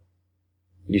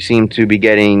 You seem to be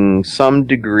getting some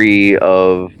degree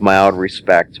of mild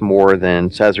respect more than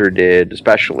Caesar did,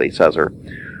 especially Caesar.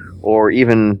 Or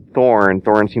even Thorn.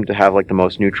 Thorn seemed to have like the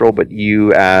most neutral, but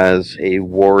you as a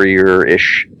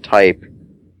warrior-ish type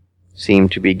seem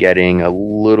to be getting a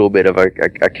little bit of a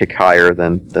kick higher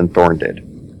than Thorn did.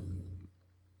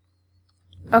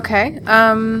 Okay.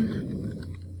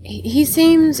 He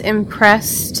seems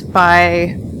impressed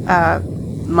by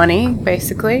money,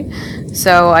 basically.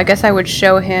 So I guess I would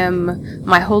show him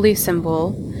my holy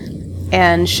symbol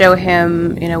and show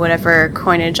him, whatever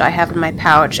coinage I have in my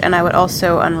pouch, and I would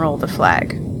also unroll the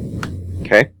flag.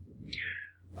 Okay.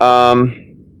 I'm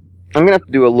going to have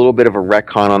to do a little bit of a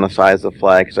retcon on the size of the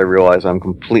flag because I realize I'm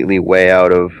completely way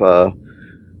out of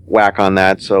whack on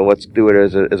that. So let's do it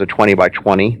as a 20 by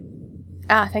 20.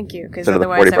 Ah, thank you, because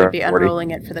otherwise I would be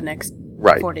unrolling it for the next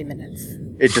 40 minutes.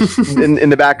 It just, in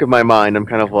the back of my mind, I'm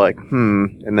kind of like,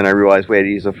 and then I realize, wait,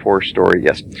 he's a 4-story,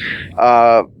 yes.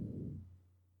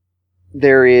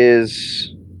 There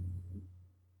is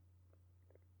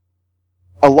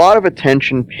a lot of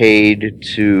attention paid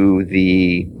to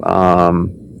the, how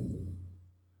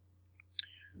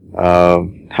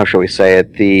shall we say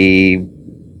it, the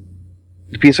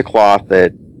piece of cloth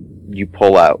that you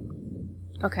pull out.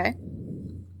 Okay.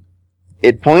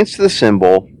 It points to the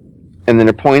symbol, and then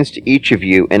it points to each of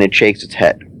you, and it shakes its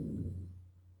head.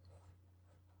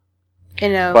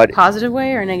 In a positive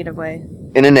way or a negative way?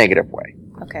 In a negative way.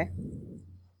 Okay.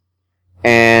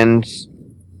 And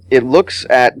it looks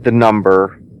at the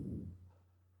number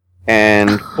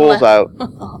and pulls out...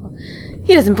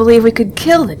 He doesn't believe we could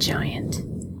kill the giant.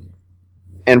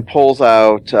 And pulls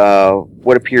out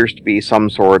what appears to be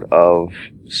some sort of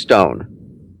stone.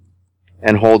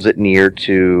 And holds it near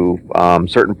to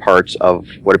certain parts of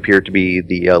what appear to be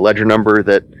the ledger number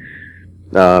that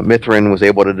Mithrin was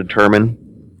able to determine.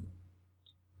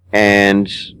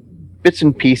 And bits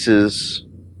and pieces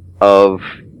of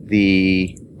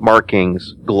the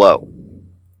markings glow.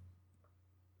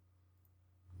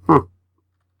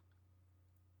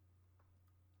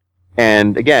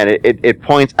 And again, it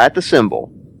points at the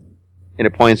symbol, and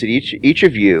it points at each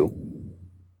of you,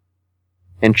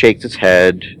 and shakes its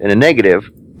head in a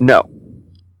negative, no.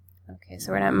 Okay,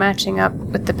 so we're not matching up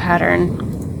with the pattern.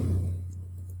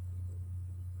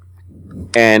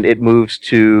 And it moves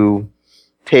to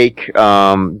take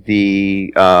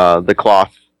the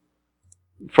cloth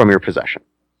from your possession.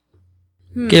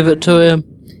 Give it to him.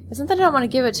 It's not that I don't want to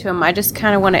give it to him, I just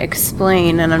kind of want to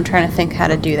explain, and I'm trying to think how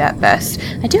to do that best.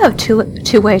 I do have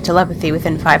two-way telepathy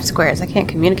within 5 squares. I can't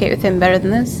communicate with him better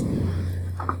than this.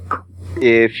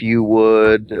 If you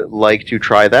would like to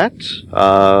try that,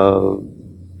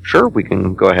 sure, we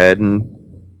can go ahead and...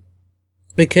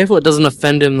 Be careful it doesn't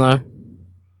offend him, though.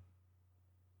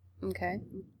 Okay.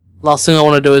 Last thing I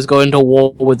want to do is go into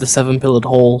war with the 7-pillared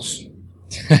halls.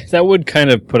 That would kind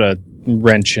of put a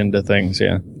wrench into things,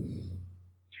 yeah.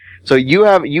 So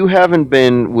you haven't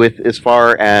been with as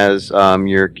far as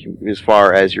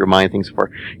your mind thinks so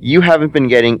far. You haven't been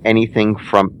getting anything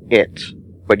from it,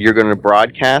 but you're going to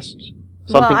broadcast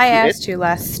something. Well, I asked you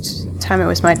last time it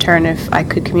was my turn if I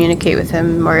could communicate with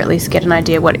him or at least get an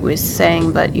idea what he was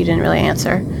saying, but you didn't really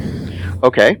answer.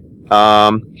 Okay.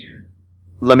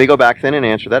 Let me go back then and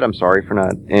answer that. I'm sorry for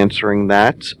not answering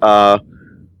that.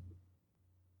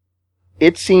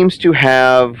 It seems to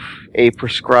have a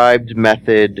prescribed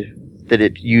method that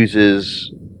it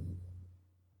uses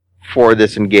for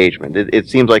this engagement. It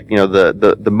seems like,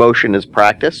 the motion is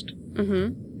practiced,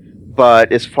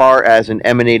 but as far as an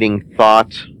emanating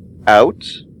thought out,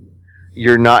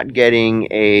 you're not getting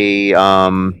an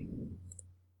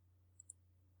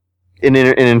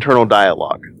internal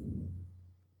dialogue.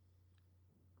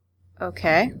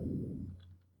 Okay.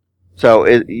 So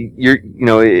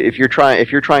if you're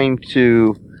trying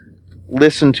to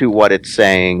listen to what it's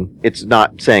saying, it's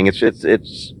not saying,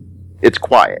 it's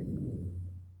quiet.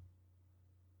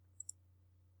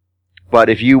 But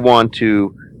if you want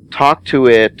to talk to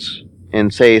it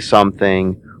and say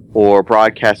something or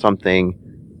broadcast something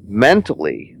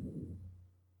mentally,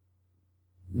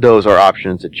 those are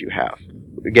options that you have.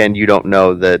 Again, you don't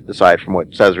know that, aside from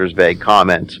what Cesar's vague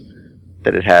comment,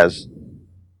 that it has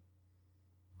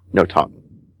no tongue.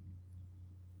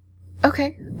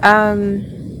 Okay.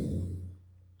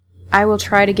 I will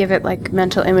try to give it like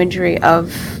mental imagery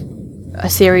of a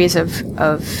series of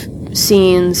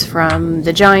scenes from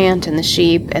the giant and the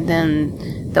sheep, and then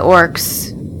the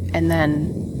orcs, and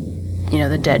then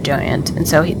the dead giant, and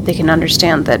so they can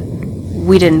understand that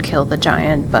we didn't kill the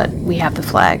giant, but we have the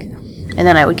flag, and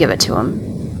then I would give it to him.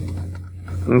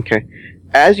 Okay.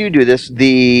 As you do this,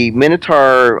 the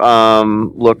Minotaur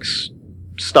looks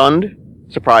stunned,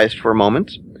 surprised for a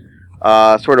moment,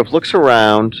 sort of looks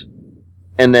around,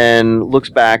 and then looks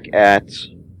back at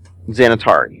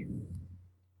Xanatari.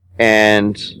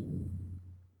 And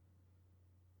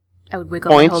I would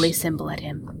wiggle my holy symbol at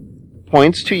him.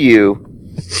 Points to you,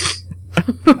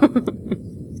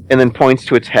 and then points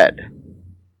to its head.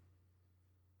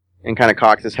 And kind of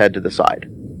cocks his head to the side.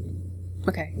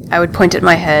 Okay. I would point at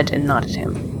my head and nod at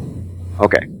him.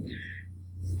 Okay.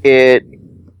 It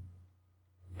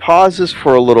pauses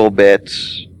for a little bit,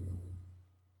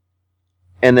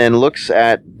 and then looks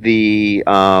at the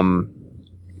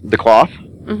cloth.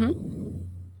 Mm-hmm.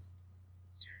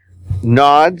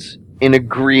 Nods in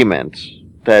agreement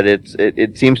that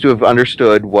it seems to have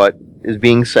understood what is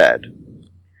being said,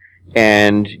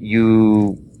 and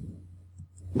you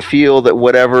feel that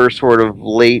whatever sort of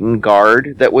latent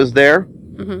guard that was there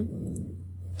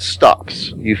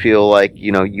stops. You feel like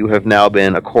you have now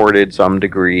been accorded some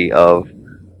degree of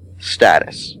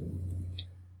status.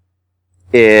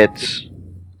 It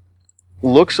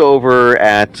looks over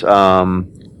at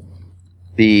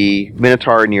the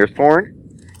Minotaur near Thorn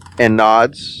and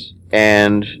nods,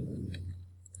 and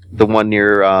the one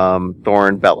near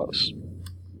Thorn bellows.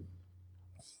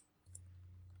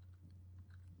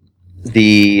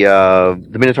 The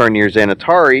Minotaur near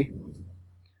Xanatari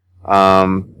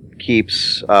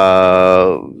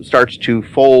starts to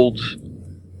fold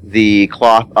the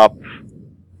cloth up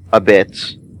a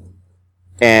bit,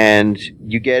 and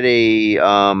you get a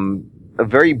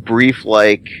very brief,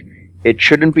 like, it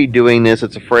shouldn't be doing this,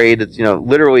 it's afraid, it's,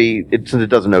 literally, since it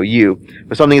doesn't know you,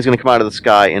 but something is going to come out of the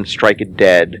sky and strike it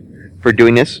dead for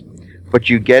doing this. But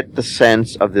you get the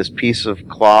sense of this piece of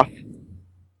cloth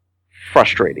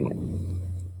frustrating it.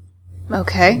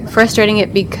 Okay. Frustrating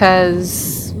it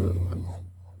because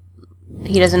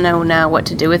he doesn't know now what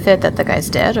to do with it, that the guy's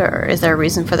dead, or is there a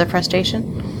reason for the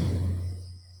frustration?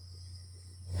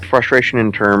 Frustration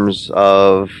in terms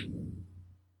of...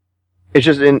 It's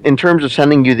just in terms of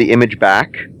sending you the image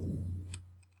back.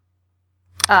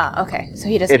 Ah, okay. So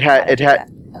he doesn't.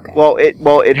 Okay. Well,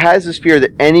 it has this fear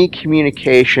that any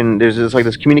communication, there's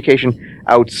this communication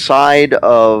outside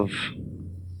of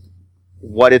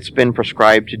what it's been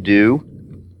prescribed to do,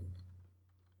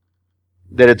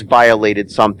 that it's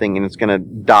violated something and it's going to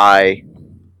die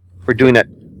for doing that.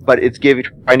 But it's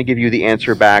trying to give you the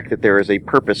answer back that there is a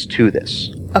purpose to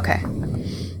this. Okay.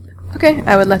 Okay,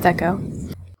 I would let that go.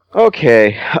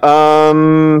 Okay,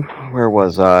 where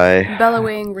was I?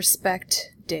 Bellowing,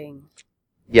 respect, ding.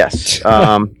 Yes.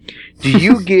 Do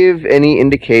you give any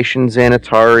indication,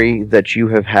 Xanatari, that you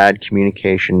have had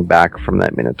communication back from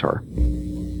that Minotaur?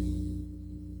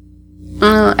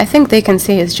 I think they can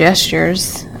see his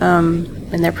gestures,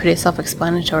 and they're pretty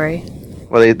self-explanatory.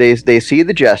 Well, they see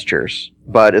the gestures,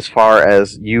 but as far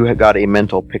as you have got a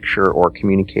mental picture or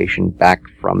communication back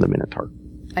from the Minotaur.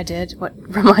 I did?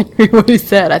 Remind me what he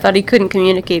said. I thought he couldn't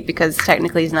communicate because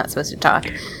technically he's not supposed to talk.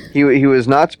 He was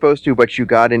not supposed to, but you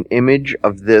got an image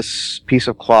of this piece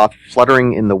of cloth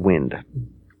fluttering in the wind.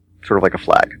 Sort of like a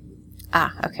flag.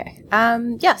 Ah, okay.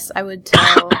 Yes, I would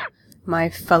tell my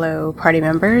fellow party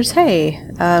members, hey,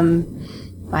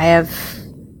 I have...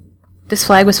 This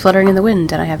flag was fluttering in the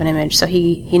wind, and I have an image, so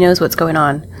he knows what's going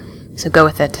on. So go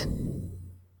with it.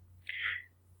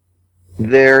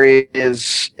 There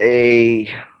is a...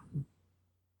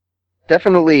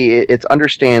 Definitely, it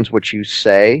understands what you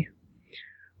say,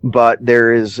 but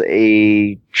there is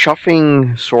a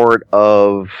chuffing sort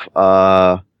of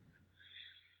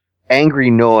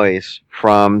angry noise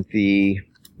from the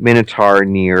Minotaur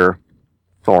near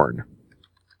Thorn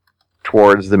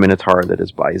towards the Minotaur that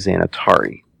is by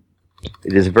Xanatari.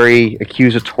 It is very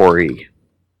accusatory.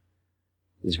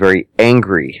 It is very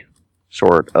angry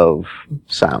sort of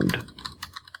sound.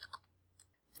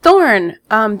 Thorn,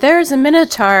 there's a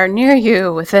Minotaur near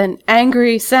you with an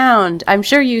angry sound. I'm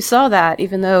sure you saw that,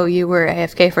 even though you were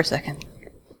AFK for a second.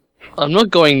 I'm not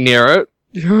going near it.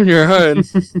 You're on your own.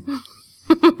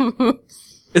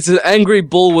 It's an angry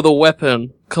bull with a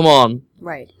weapon. Come on.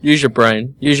 Right. Use your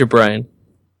brain. Use your brain.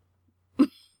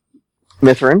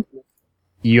 Mithrin,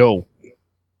 Yo.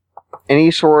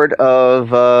 any sort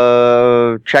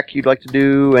of check you'd like to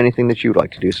do? Anything that you would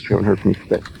like to do since we haven't heard from you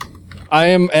today? I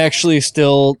am actually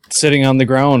still sitting on the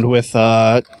ground with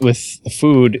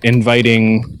food,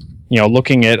 inviting,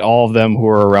 looking at all of them who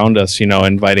are around us,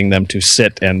 inviting them to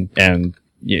sit and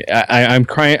yeah, I'm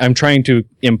trying to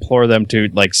implore them to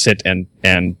sit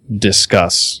and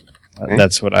discuss. Okay.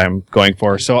 That's what I'm going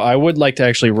for. So I would like to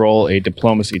actually roll a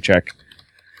diplomacy check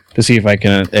to see if I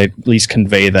can at least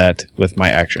convey that with my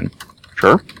action.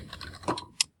 Sure.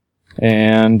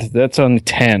 And that's on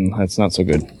 10. That's not so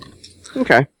good.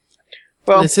 Okay.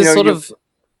 Well, This is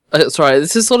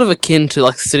this is sort of akin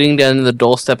to sitting down in the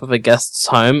doorstep of a guest's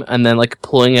home and then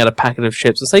pulling out a packet of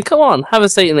chips and say, "Come on, have a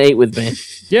seat and eat with me."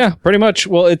 Yeah, pretty much.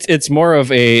 Well, it's more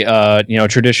of a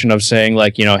tradition of saying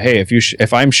hey,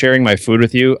 if I'm sharing my food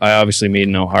with you, I obviously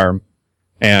mean no harm,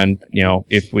 and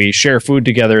if we share food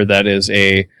together, that is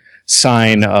a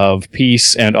sign of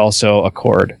peace and also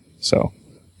accord. So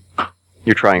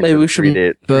you're trying. Maybe for we the shouldn't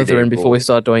 3-day further in before rule. we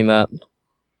start doing that.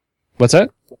 what's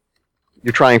that?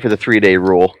 You're trying for the 3-day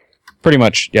rule. Pretty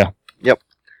much, yeah.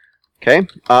 Okay.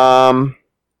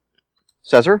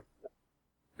 Cesar,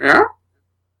 Yeah?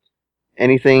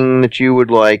 anything that you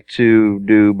would like to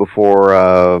do before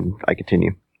I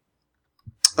continue?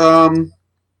 He'll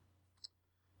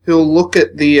look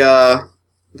at the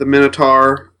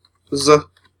Minotaurs,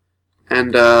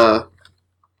 and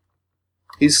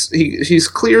he's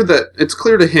clear that it's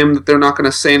clear to him that they're not going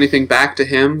to say anything back to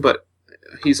him, but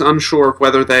he's unsure of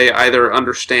whether they either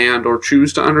understand or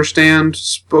choose to understand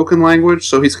spoken language.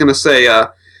 So he's going to say,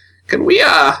 "Can we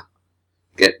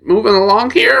get moving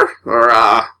along here,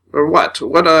 or what?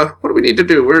 What do we need to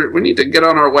do? We need to get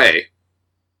on our way."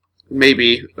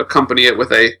 Maybe accompany it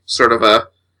with a sort of a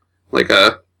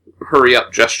hurry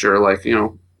up gesture,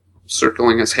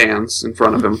 circling his hands in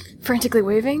front of him. Frantically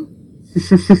waving?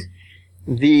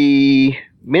 The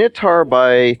Minotaur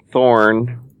by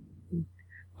Thorn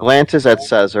glances at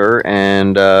Cesar,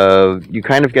 and you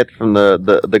kind of get from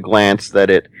the glance that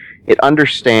it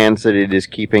understands that it is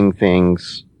keeping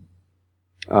things,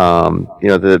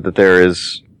 that there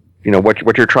is,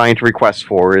 what you're trying to request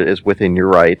for is within your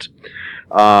right.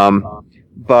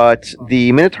 But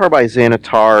the Minotaur by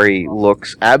Xanatari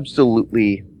looks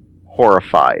absolutely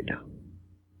horrified.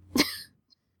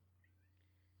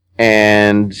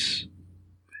 And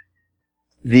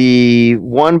the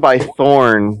one by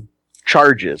Thorn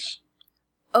charges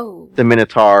the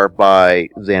Minotaur by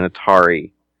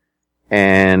Xanatari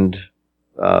and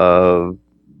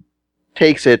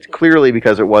takes it, clearly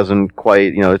because it wasn't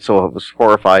quite, it still was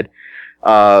horrified,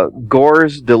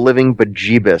 gores the living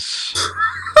bejeebus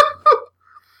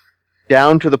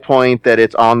down to the point that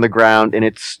it's on the ground and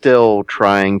it's still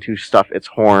trying to stuff its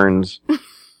horns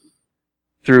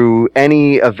through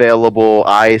any available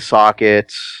eye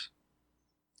sockets,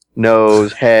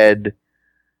 nose, head.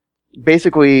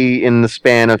 Basically, in the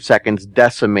span of seconds,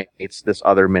 decimates this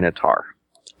other Minotaur.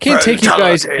 Can't take you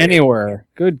guys anywhere.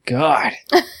 Good God.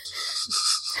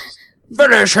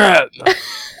 Finish him! I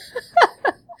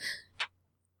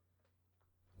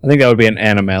think that would be an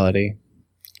animality.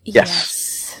 Yes.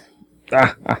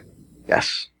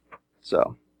 Yes.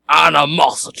 So.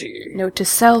 Animosity! Note to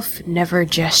self, never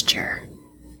gesture.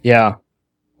 Yeah.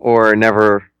 Or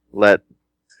never let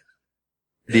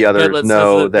the others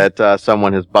know that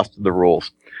someone has busted the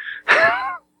rules.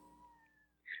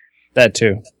 That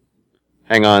too.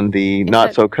 Hang on, the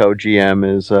not-so-co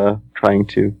GM is trying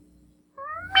to...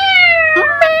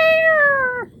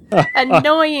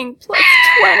 Annoying plus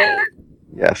 20.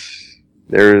 Yes.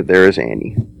 There is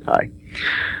Annie. Hi.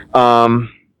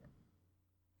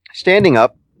 Standing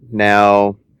up,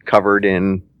 now covered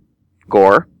in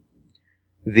gore,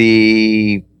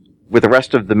 with the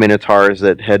rest of the Minotaurs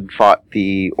that had fought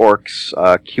the orcs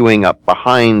queuing up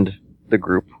behind the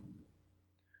group,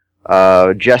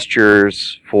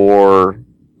 gestures for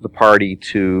the party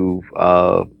to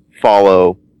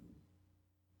follow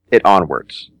it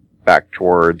onwards, back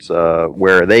towards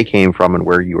where they came from and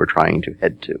where you were trying to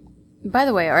head to. By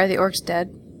the way, are the orcs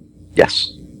dead?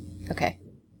 Yes. Okay.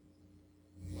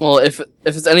 Well, if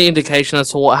it's any indication as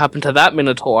to what happened to that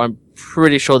Minotaur, I'm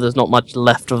pretty sure there's not much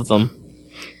left of them.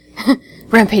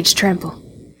 Rampage trample.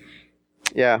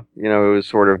 Yeah, it was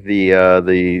sort of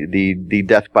the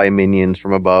death by minions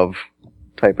from above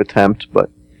type attempt, but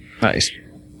Nice.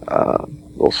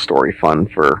 Little story fun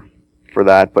for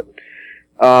that. But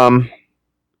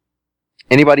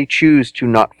anybody choose to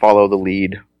not follow the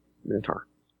lead, Minotaur?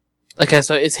 Okay,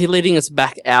 so is he leading us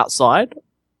back outside?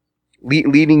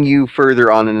 Leading you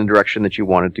further on in the direction that you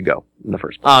wanted to go in the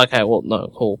first place. Oh, okay, well,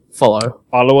 no, cool. Follow.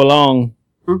 Follow along.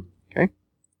 Okay.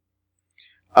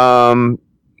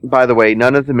 By the way,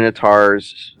 none of the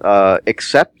Minotaurs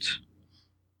accept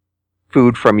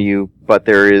food from you, but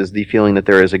there is the feeling that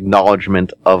there is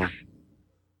acknowledgement of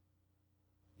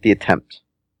the attempt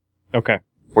Okay.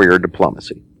 for your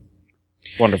diplomacy.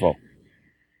 Wonderful.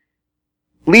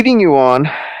 Leading you on,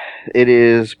 it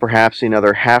is perhaps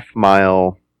another half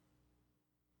mile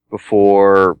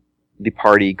before the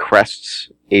party crests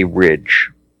a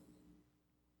ridge.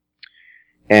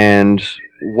 And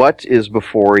what is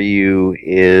before you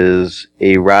is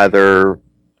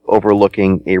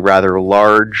overlooking a rather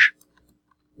large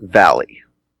valley.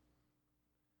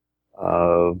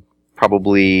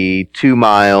 Probably 2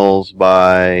 miles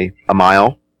by a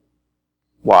mile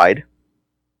wide.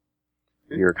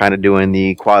 You're kind of doing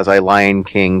the quasi Lion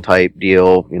King type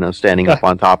deal, standing up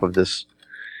on top of this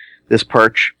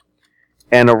perch.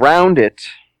 And around it,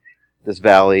 this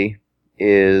valley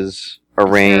is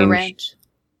arranged.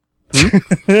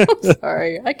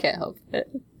 Sorry, I can't help it.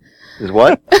 Is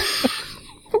what?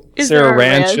 Is there a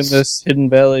ranch in this hidden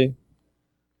valley?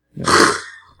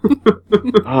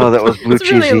 Oh, that was blue It's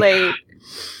cheesy. really late.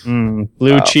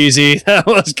 Blue cheesy. That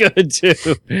was good too.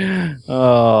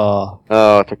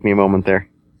 Oh, it took me a moment there.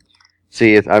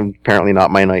 See, I'm apparently not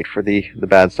my night for the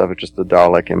bad stuff. It's just the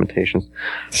Dalek imitations.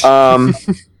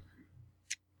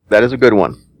 That is a good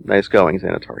one. Nice going,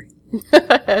 Xanatori.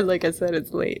 Like I said,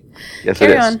 it's late. Yes,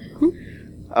 Carry it is.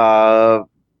 on.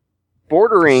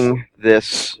 Bordering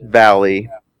this valley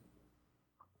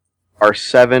are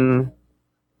 7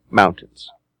 mountains,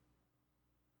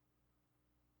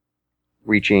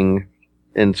 reaching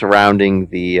and surrounding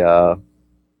the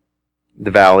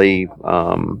valley,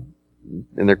 and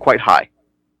they're quite high.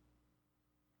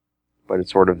 But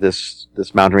it's sort of this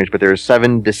mountain range. But there are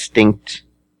 7 distinct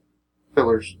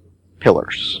pillars.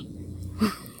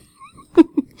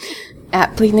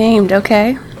 Aptly named,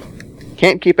 okay.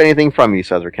 Can't keep anything from you,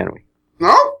 Cesar, can we?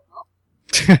 No?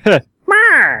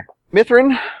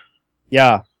 Mithrin,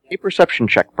 yeah. a perception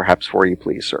check perhaps for you,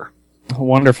 please, sir.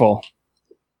 Wonderful.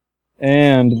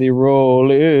 And the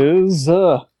roll is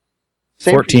Same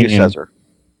 14. for you, Cesar.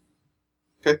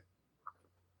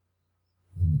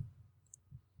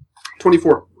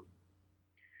 24.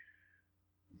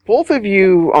 Both of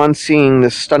you, on seeing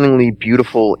this stunningly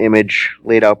beautiful image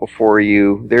laid out before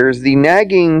you, there's the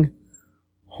nagging,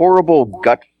 horrible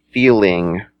gut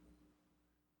feeling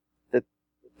that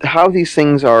how these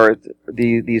things are,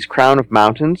 these crown of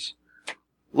mountains,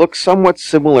 look somewhat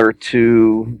similar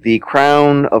to the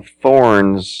crown of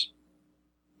thorns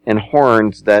and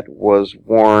horns that was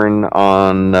worn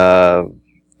on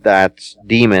that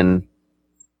demon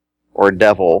or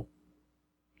devil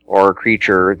or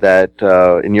creature that,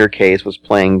 in your case, was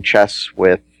playing chess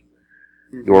with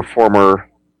your former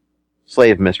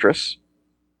slave mistress.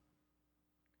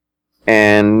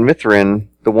 And Mithrin,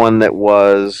 the one that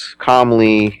was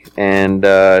calmly and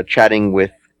chatting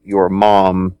with your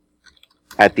mom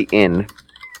at the inn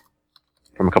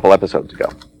from a couple episodes ago.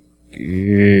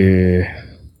 yeah.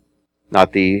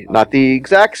 Not the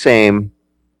exact same,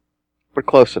 but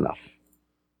close enough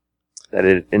that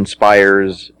it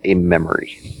inspires a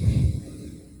memory.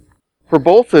 For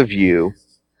both of you,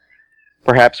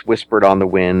 perhaps whispered on the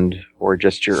wind or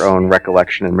just your own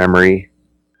recollection and memory,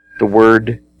 the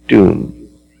word doom.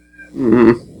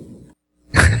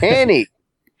 Annie,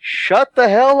 shut the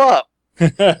hell up. Where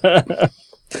did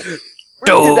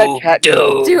that cat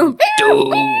go? Doom.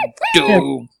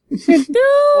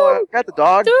 Oh, I've got the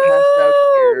dog passed out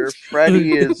here.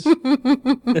 Freddy is...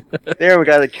 There, we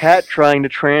got a cat trying to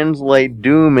translate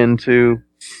doom into...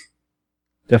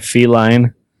 The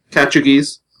feline.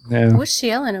 Catchuggies. Yeah. What's she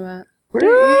yelling about?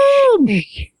 Doom!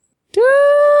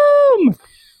 Doom!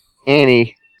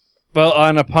 Annie. Well,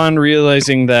 upon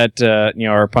realizing that,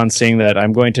 or upon seeing that,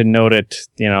 I'm going to note it,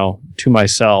 to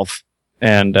myself,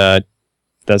 and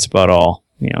that's about all.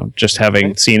 Just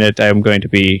having seen it, I'm going to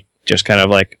be just kind of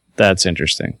like, that's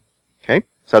interesting. Okay,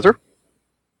 Cesar?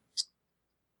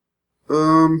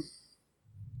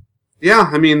 Yeah,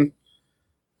 I mean,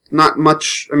 not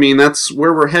much. I mean, that's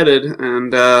where we're headed,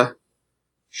 and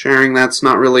sharing that's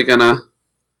not really gonna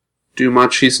do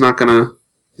much. He's gonna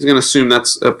assume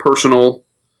that's a personal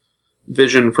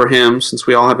vision for him, since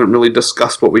we all haven't really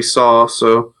discussed what we saw.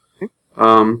 So,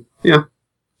 yeah,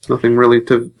 nothing really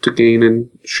to gain in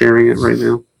sharing it right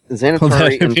now.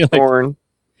 Xanatari and Thorn.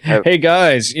 Hey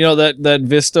guys, you know that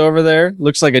vista over there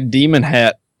looks like a demon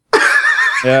hat.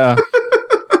 Yeah.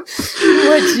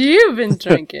 What you've been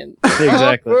drinking.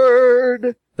 Exactly.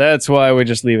 Awkward. That's why we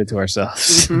just leave it to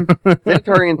ourselves.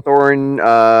 Xanatari and Thorn.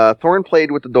 Thorn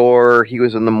played with the door. He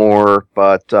was in the moor,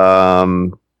 but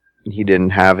he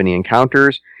didn't have any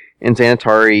encounters. And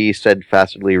Xanatari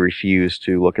steadfastly refused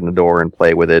to look in the door and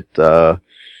play with it. What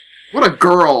a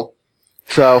girl!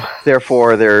 So,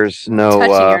 therefore, there's no...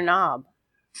 Touching your knob.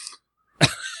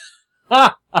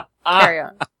 Carry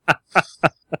on.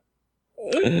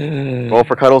 Roll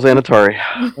for Cuddles Xanatari.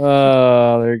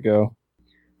 Oh, there you go.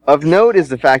 Of note is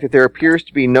the fact that there appears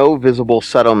to be no visible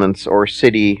settlements or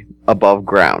city above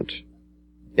ground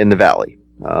in the valley.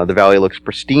 The valley looks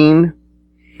pristine.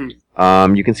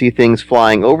 You can see things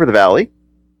flying over the valley.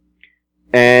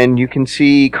 And you can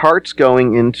see carts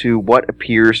going into what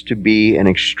appears to be an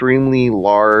extremely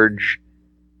large,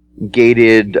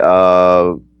 gated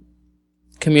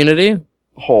Community?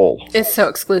 hole. It's so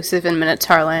exclusive in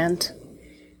Minotaur Land.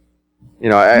 You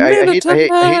know, I hate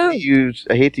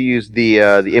to use the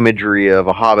imagery of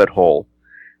a hobbit hole,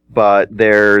 but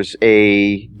there's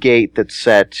a gate that's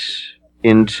set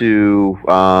into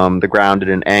the ground at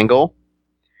an angle,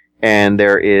 and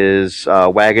there is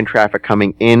wagon traffic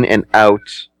coming in and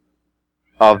out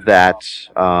of that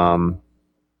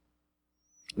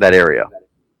area.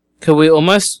 Could we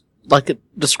almost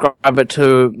describe it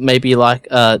to maybe like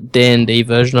a D&D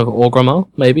version of Orgrimmar,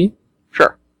 maybe?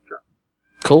 Sure.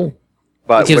 Cool.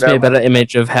 But it gives me a better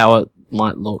image of how it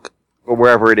might look.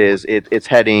 Wherever it is, it's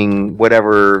heading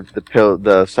whatever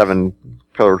the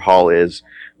seven-pillared hall is.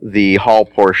 The hall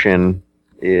portion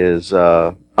is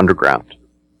underground.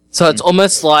 So it's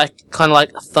almost kind of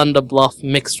like Thunder Bluff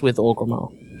mixed with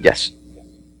Orgrimmar. Yes,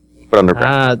 but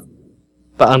underground.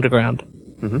 But underground.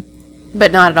 Mm-hmm.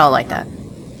 But not at all like that.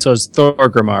 So it's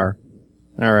Thorgrimmar.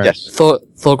 All right. Yes.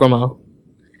 Thorgrimmar.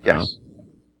 Yes.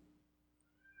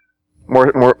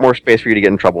 More space for you to get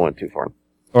in trouble into, Thorn.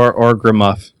 Or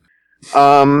Grimuff.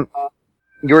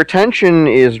 Your attention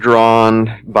is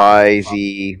drawn by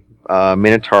the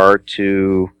Minotaur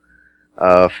to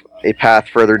a path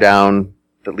further down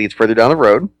that leads further down the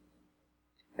road,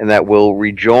 and that will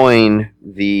rejoin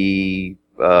the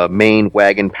main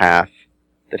wagon path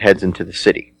that heads into the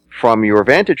city. From your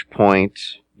vantage point,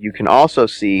 you can also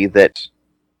see that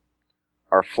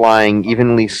are flying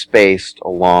evenly spaced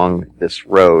along this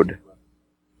road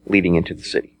leading into the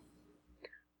city.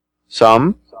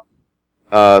 Some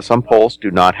poles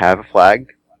do not have a flag.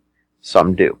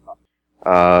 Some do.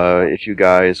 If you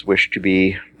guys wish to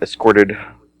be escorted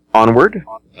onward,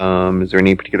 is there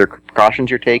any particular precautions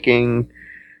you're taking?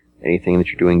 Anything that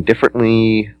you're doing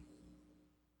differently?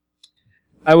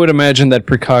 I would imagine that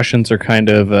precautions are kind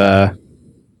of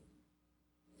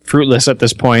fruitless at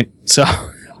this point, so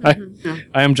I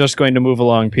am just going to move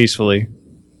along peacefully.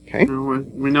 Okay.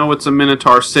 We know it's a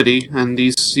Minotaur city, and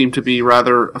these seem to be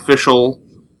rather official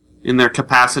in their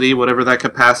capacity, whatever that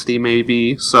capacity may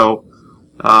be. So,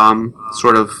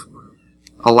 sort of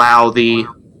allow the,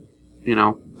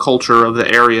 culture of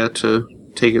the area to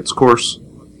take its course.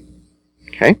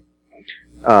 Okay.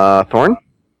 Thorn?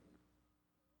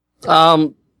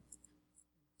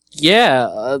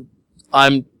 Yeah,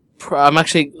 I'm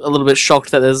actually a little bit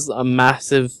shocked that there's a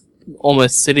massive,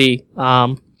 almost city,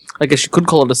 I guess you could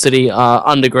call it a city,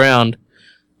 underground.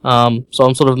 So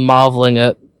I'm sort of marveling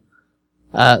at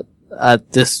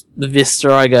this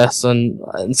vista, I guess,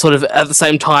 and sort of at the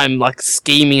same time,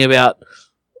 scheming about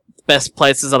the best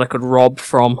places that I could rob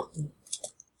from.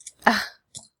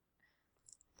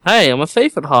 Hey, I'm a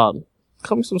thief at heart.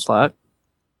 Cut me some slack.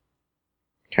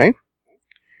 Okay.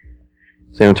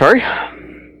 Xanatari?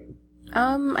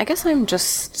 I guess I'm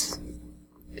just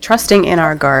trusting in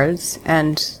our guards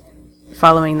and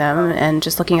following them and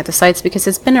just looking at the sights, because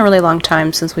it's been a really long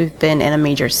time since we've been in a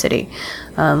major city.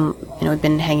 We've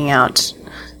been hanging out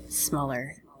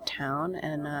smaller town,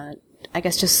 and I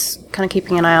guess just kind of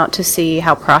keeping an eye out to see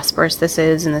how prosperous this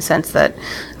is, in the sense that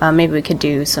maybe we could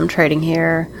do some trading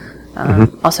here.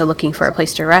 Also looking for a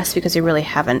place to rest, because we really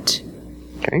haven't.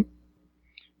 Okay.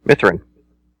 Mithrin?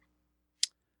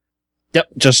 Yep,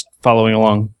 just following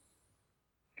along.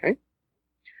 Okay.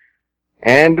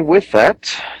 And with that,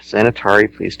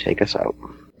 Xanatari, please take us out.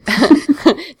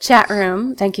 Chat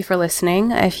room, thank you for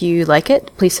listening. If you like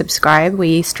it, please subscribe.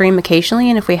 We stream occasionally,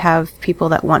 and if we have people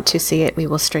that want to see it, we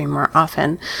will stream more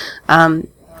often.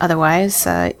 otherwise,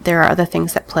 there are other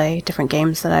things that play, different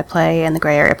games that I play in the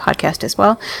Gray Area podcast as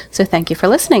well. So thank you for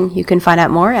listening. You can find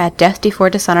out more at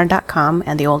deathd4dishonor.com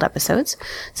and the old episodes.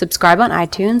 Subscribe on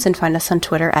iTunes and find us on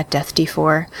Twitter at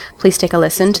deathd4. Please take a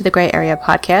listen to the Gray Area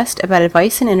podcast about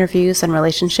advice and interviews on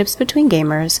relationships between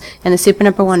gamers and the Super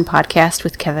Number One podcast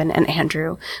with Kevin and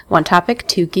Andrew. One topic,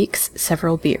 two geeks,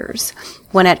 several beers.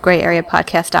 One at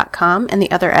grayareapodcast.com and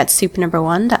the other at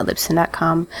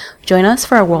supernumber1.libsyn.com. Join us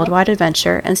for a worldwide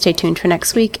adventure and stay tuned for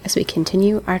next week as we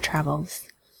continue our travels.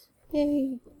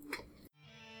 Yay!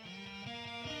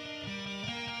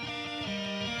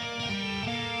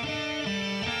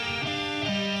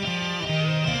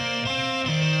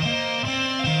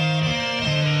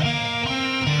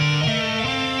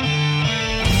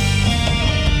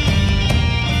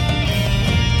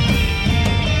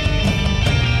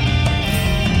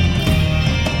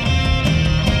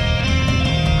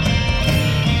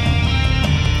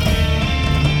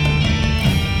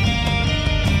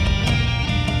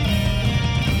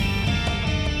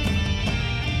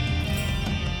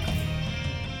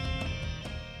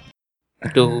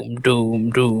 Doom,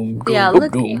 doom, doom, Yeah, doom,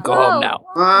 look- doom. Go whoa. home now.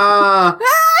 Ah!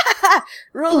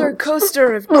 Roller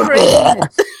coaster of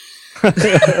craziness.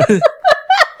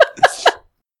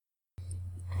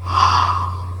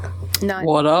 Not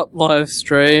What up, live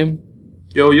stream?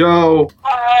 Yo, yo!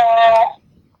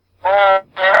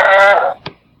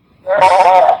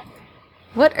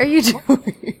 What are you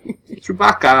doing?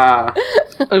 Chewbacca!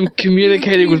 I'm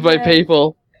communicating with my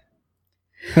people.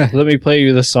 Let me play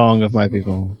you the song of my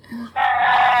people.